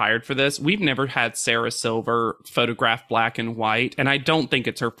she got hired for this. We've never had Sarah Silver photograph black and white, and I don't think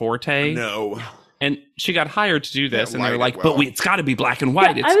it's her forte. No. And she got hired to do this, and they're like, but it's got to be black and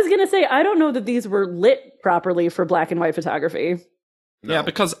white. Yeah, I was going to say, I don't know that these were lit properly for black and white photography. No. Yeah,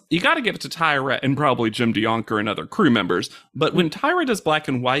 because you got to give it to Tyra and probably Jim DeYonker and other crew members. But when Tyra does black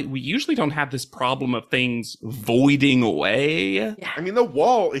and white, we usually don't have this problem of things voiding away. Yeah. I mean, the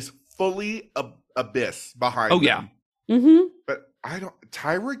wall is fully abyss behind them. Yeah. Mm-hmm. But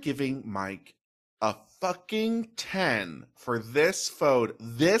Tyra giving Mike a fucking 10 for this photo.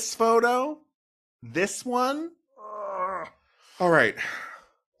 This photo? This one? Ugh. All right.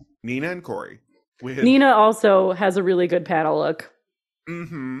 Nina and Corey. Nina also has a really good panel look.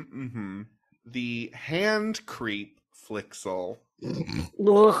 The hand creep flixel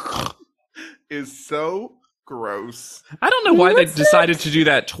Ugh. is so gross. I don't know why they decided to do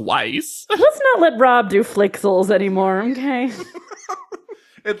that twice. Let's not let Rob do flixels anymore, okay?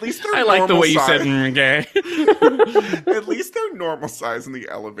 At least they're I like the way you size. said okay. At least they're normal size in the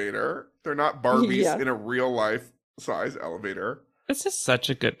elevator. They're not Barbies in a real life size elevator. This is such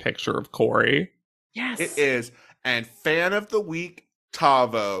a good picture of Corey. Yes. It is. And fan of the week,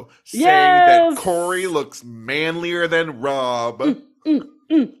 Tavo, saying Yes! that Corey looks manlier than Rob.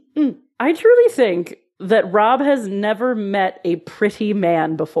 I truly think that Rob has never met a pretty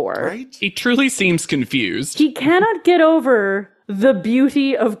man before. Right? He truly seems confused. He cannot get over the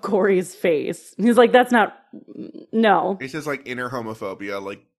beauty of Corey's face. He's like, that's not, no. It's just like inner homophobia,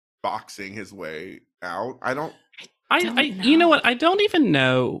 like boxing his way out. You know what? I don't even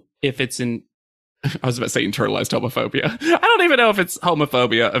know if it's in. I was about to say internalized homophobia. I don't even know if it's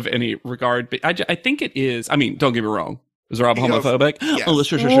homophobia of any regard, but I think it is. I mean, don't get me wrong. Is Rob homophobic? Yes. Oh,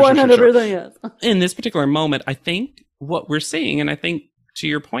 sure. 100% yes. In this particular moment, I think what we're seeing, and I think to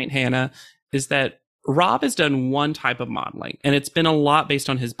your point, Hannah, is that Rob has done one type of modeling, and it's been a lot based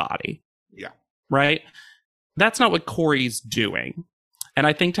on his body. Yeah. Right? That's not what Corey's doing. And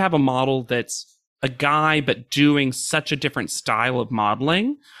I think to have a model that's a guy, but doing such a different style of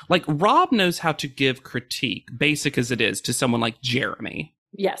modeling. Like, Rob knows how to give critique, basic as it is, to someone like Jeremy.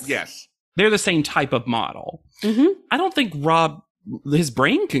 Yes. Yes. They're the same type of model. Mm-hmm. I don't think Rob, his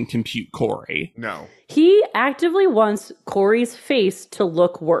brain can compute Corey. No. He actively wants Corey's face to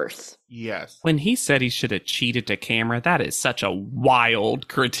look worse. Yes. When he said he should have cheated to camera, that is such a wild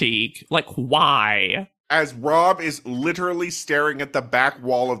critique. Like, why? As Rob is literally staring at the back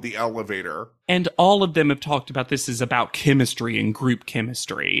wall of the elevator. And all of them have talked about this is about chemistry and group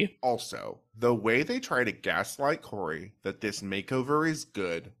chemistry. Also, the way they try to gaslight Corey that this makeover is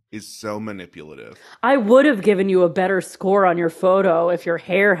good is so manipulative. I would have given you a better score on your photo if your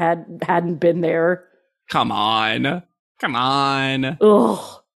hair hadn't been there. Come on.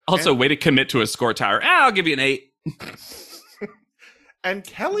 Ugh. Also, way to commit to a score tower. I'll give you an 8. And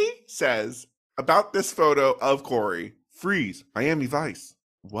Kelly says about this photo of Corey, freeze, Miami Vice.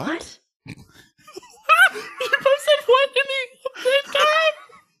 What? You both said what in the same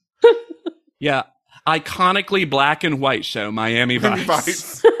time? Yeah. Iconically black and white show, Miami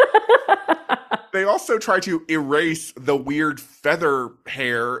Vice. They also try to erase the weird feather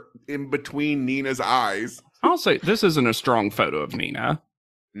hair in between Nina's eyes. Also, this isn't a strong photo of Nina.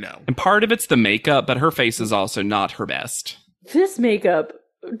 No. And part of it's the makeup, but her face is also not her best. This makeup,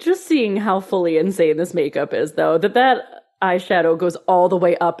 just seeing how fully insane this makeup is, though, that eyeshadow goes all the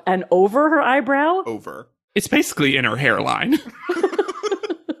way up and over her eyebrow. Over. It's basically in her hairline.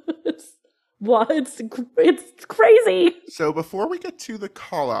 It's crazy. So before we get to the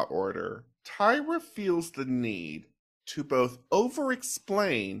call-out order, Tyra feels the need to both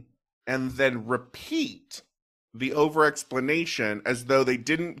over-explain and then repeat the over-explanation as though they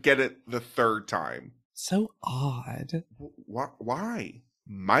didn't get it the third time. So odd. Why?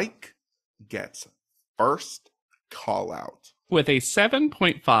 Mike gets first call-out. With a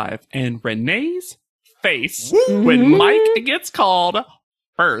 7.5 and Renee's face when Mike gets called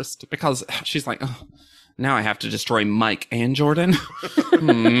first, because she's like, oh, now I have to destroy Mike and Jordan.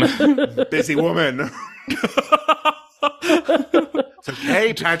 Busy woman. It's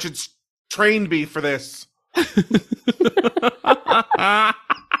okay, Patchett's trained me for this.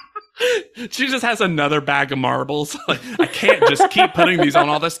 She just has another bag of marbles. Like, I can't just keep putting these on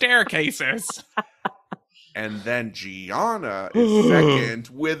all the staircases. And then Gianna is second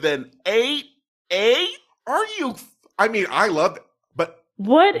with an 8. Are you? I mean, I love it, but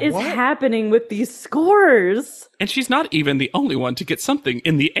what is happening with these scores? And she's not even the only one to get something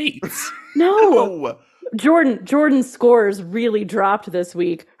in the 8s. No. Jordan's scores really dropped this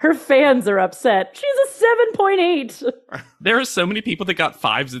week. Her fans are upset. She's a 7.8. There are so many people that got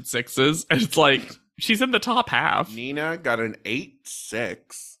 5s and 6s, and it's like, she's in the top half. Nina got an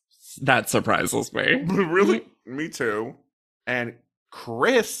 8.6. That surprises me. Really? Me too. And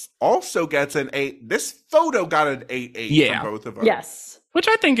Chris also gets an 8. This photo got an 8.8 from both of us. Yes. Which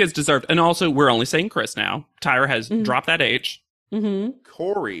I think is deserved. And also, we're only saying Chris now. Tyra has dropped that H. Mm-hmm.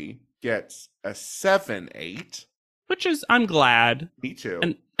 Corey gets a 7-8. Which is, I'm glad. Me too.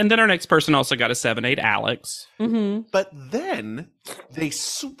 And then our next person also got a 7-8, Alex. Mm-hmm. But then they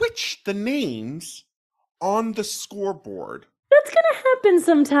switch the names on the scoreboard. That's going to happen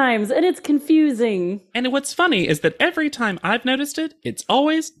sometimes, and it's confusing. And what's funny is that every time I've noticed it, it's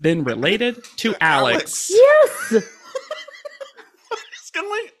always been related to Alex. Yes! What is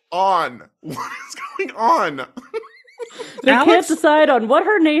going on? What is going on? They Alex? can't decide on what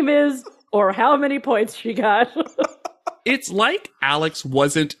her name is or how many points she got. It's like Alex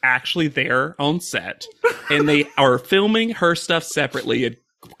wasn't actually there on set, and they are filming her stuff separately and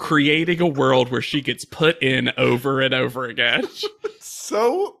creating a world where she gets put in over and over again.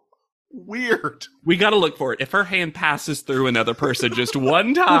 So weird. We gotta look for it. If her hand passes through another person just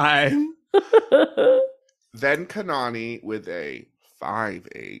one time. Then Kanani with a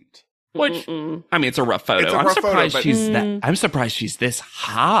 5-8. Which, I mean, it's a rough photo. It's a rough photo, but- I'm surprised she's this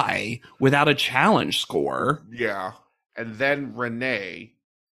high without a challenge score. Yeah. And then Renee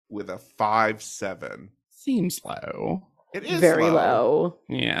with a 5-7. Seems low. It is Very low.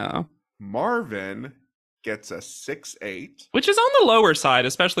 Yeah. Marvin gets a 6-8. Which is on the lower side,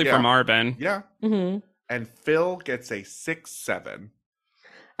 especially Yeah. for Marvin. Yeah. Mm-hmm. And Phil gets a 6-7.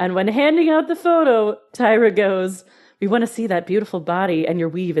 And when handing out the photo, Tyra goes, "We want to see that beautiful body, and your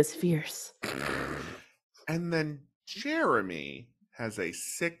weave is fierce." And then Jeremy has a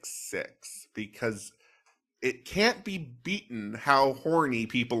 6-6 because it can't be beaten how horny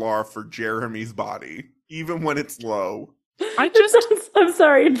people are for Jeremy's body, even when it's low. I'm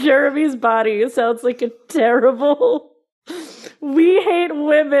sorry, Jeremy's body sounds like a terrible We Hate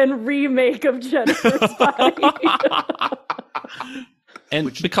Women remake of Jennifer's body.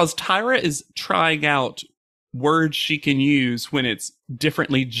 And because Tyra is trying out words she can use when it's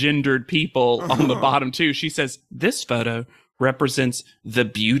differently gendered people on the bottom too, she says, this photo represents the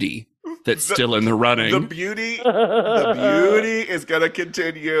beauty that's still in the running. The beauty is going to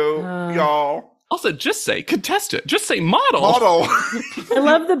continue, y'all. Also, just say contestant. Just say model. Model. I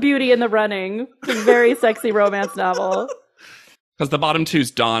love the beauty in the running. It's a very sexy romance novel. Because the bottom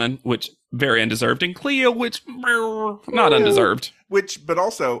two's Dawn, which very undeserved, and Cleo, which not undeserved. But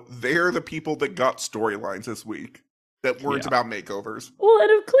also, they're the people that got storylines this week that weren't about makeovers. Well,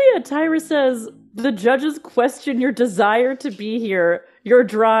 and of Clea, Tyra says, the judges question your desire to be here, your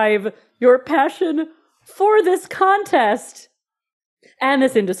drive, your passion for this contest and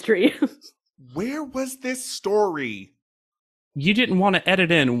this industry. Where was this story? You didn't want to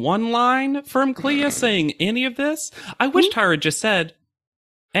edit in one line from Clea saying any of this? I wish Tyra just said,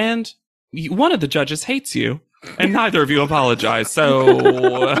 and one of the judges hates you, and neither of you apologize, so...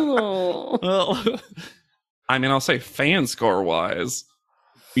 well, I mean, I'll say fan score-wise.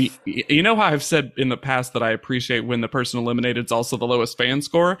 You know how I've said in the past that I appreciate when the person eliminated is also the lowest fan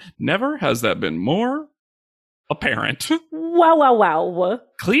score? Never has that been more apparent. Wow.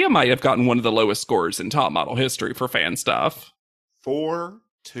 Clea might have gotten one of the lowest scores in top model history for fan stuff.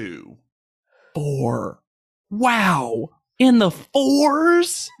 4-2. 4. Wow. In the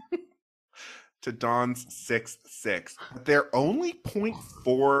 4s? To Dawn's 6-6. They're only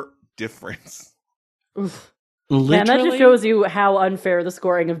 0.4 difference. Oof. Literally? Man, that just shows you how unfair the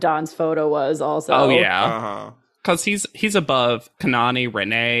scoring of Don's photo was also. Oh, yeah. Uh-huh. Because he's above Kanani,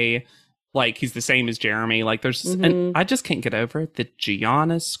 Renee. Like, he's the same as Jeremy. Like, there's... And I just can't get over it. The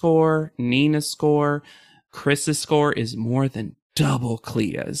Gianna's score, Nina's score, Chris's score is more than double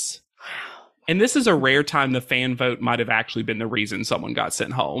Clea's. Wow. And this is a rare time the fan vote might have actually been the reason someone got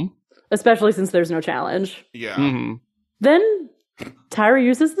sent home. Especially since there's no challenge. Yeah. Mm-hmm. Then Tyra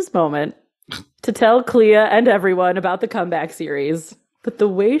uses this moment to tell Clea and everyone about the comeback series. But the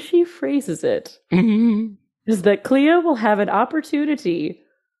way she phrases it is that Clea will have an opportunity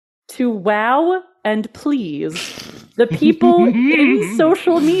to wow and please the people in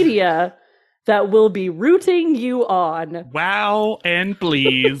social media that will be rooting you on. Wow and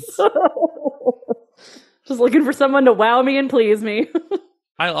please. Just looking for someone to wow me and please me.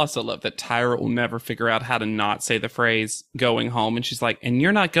 I also love that Tyra will never figure out how to not say the phrase going home. And she's like, and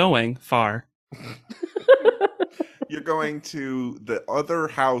you're not going far. You're going to the other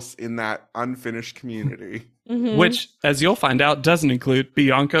house in that unfinished community. Mm-hmm. Which, as you'll find out, doesn't include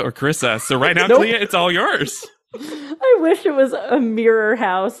Bianca or Carissa. So right now, Nope. Clea, it's all yours. I wish it was a mirror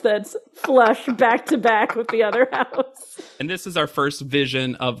house that's flush back to back with the other house. And this is our first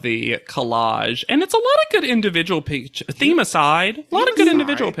vision of the collage. And it's a lot of good individual pictures. Theme aside, a lot of good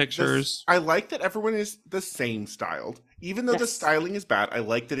individual pictures. I like that everyone is the same styled. Even though the Yes. styling is bad, I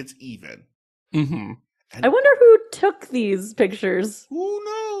like that it's even. Mm-hmm. I wonder who took these pictures. Who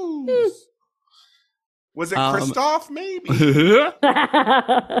knows? Was it Christoph? Maybe.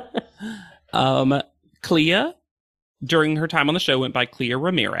 Clea, during her time on the show, went by Clea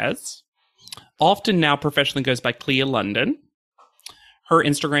Ramirez. Often now professionally goes by Clea London. Her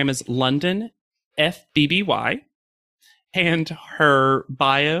Instagram is LondonFBBY. And her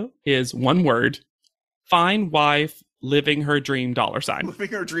bio is one word: fine wife, living her dream $. Living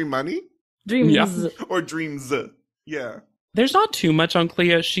her dream money? Dreams. Yeah. Or dreams. Yeah. There's not too much on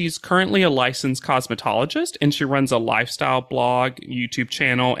Clea. She's currently a licensed cosmetologist, and she runs a lifestyle blog, YouTube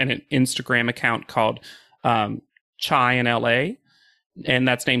channel, and an Instagram account called Chai in LA, and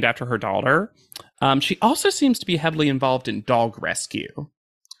that's named after her daughter. She also seems to be heavily involved in dog rescue,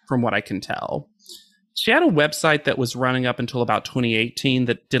 from what I can tell. She had a website that was running up until about 2018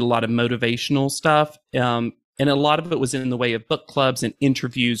 that did a lot of motivational stuff, and a lot of it was in the way of book clubs and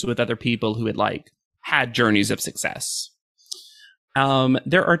interviews with other people who had had journeys of success.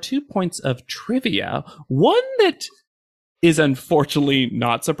 There are 2 points of trivia. One that is unfortunately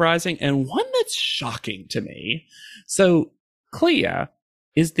not surprising, and one that's shocking to me. So, Clea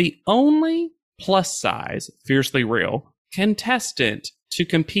is the only plus-size, fiercely real contestant to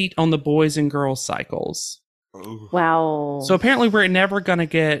compete on the boys and girls cycles. Wow. So apparently we're never going to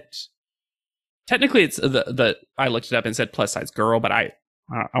get... Technically, it's the I looked it up and said plus-size girl, but I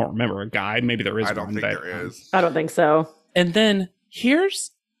don't remember a guy. Maybe there is one. I don't think there is. I don't think so. And then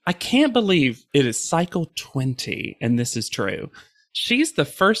I can't believe it is cycle 20, and this is true. She's the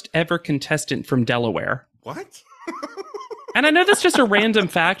first ever contestant from Delaware. What? And I know that's just a random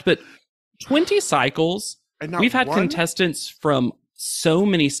fact, but 20 cycles. And we've had one? contestants from so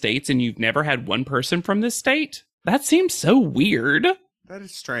many states, and you've never had one person from this state? That seems so weird. That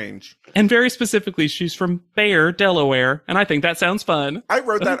is strange. And very specifically, she's from Bear, Delaware, and I think that sounds fun. I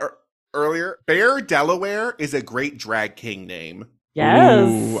wrote that earlier. Bear, Delaware is a great drag king name. Yes.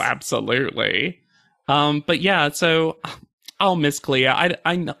 Ooh, absolutely. But yeah, so I'll miss Clea. I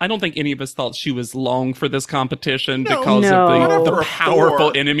don't think any of us thought she was long for this competition because of the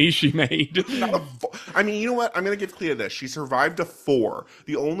powerful enemy she made. I mean, you know what? I'm going to give Clea this. She survived a 4.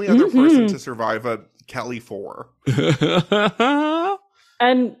 The only other person to survive a Kelly 4.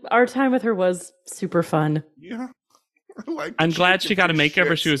 And our time with her was super fun. Yeah. I'm glad she got a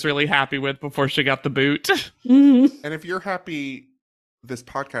makeover she was really happy with before she got the boot. And if you're happy this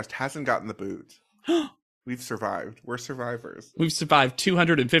podcast hasn't gotten the boot, we've survived. We're survivors. We've survived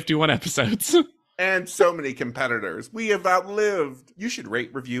 251 episodes. And so many competitors. We have outlived. You should rate,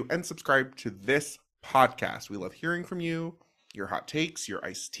 review, and subscribe to this podcast. We love hearing from you, your hot takes, your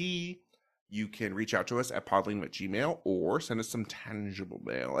iced tea. You can reach out to us at podlead@gmail.com or send us some tangible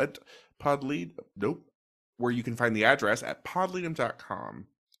mail at where you can find the address at podleadum.com.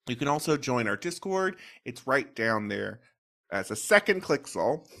 You can also join our Discord. It's right down there as a second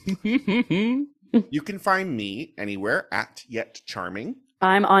clicksole. You can find me anywhere at Yet Charming.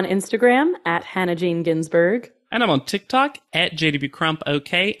 I'm on Instagram at Hannah Jane Ginsburg. And I'm on TikTok at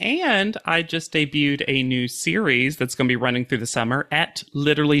JWCrumpOK. And I just debuted a new series that's going to be running through the summer at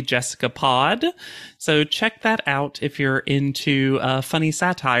Literally Jessica Pod. So check that out if you're into funny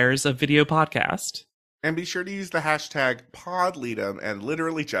satires of video podcast. And be sure to use the hashtag PodLeadum and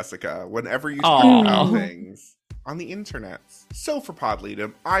Literally Jessica whenever you talk about things on the internet. So for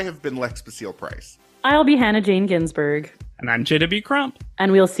PodLeadum, I have been Lex Basile Price. I'll be Hannah Jane Ginsburg. And I'm JW Crump.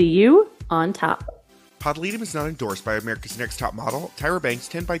 And we'll see you on top. PodLeadum is not endorsed by America's Next Top Model, Tyra Banks,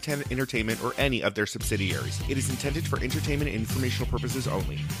 10x10 Entertainment, or any of their subsidiaries. It is intended for entertainment and informational purposes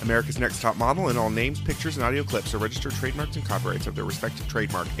only. America's Next Top Model and all names, pictures, and audio clips are registered trademarks and copyrights of their respective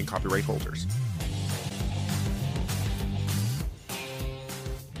trademark and copyright holders.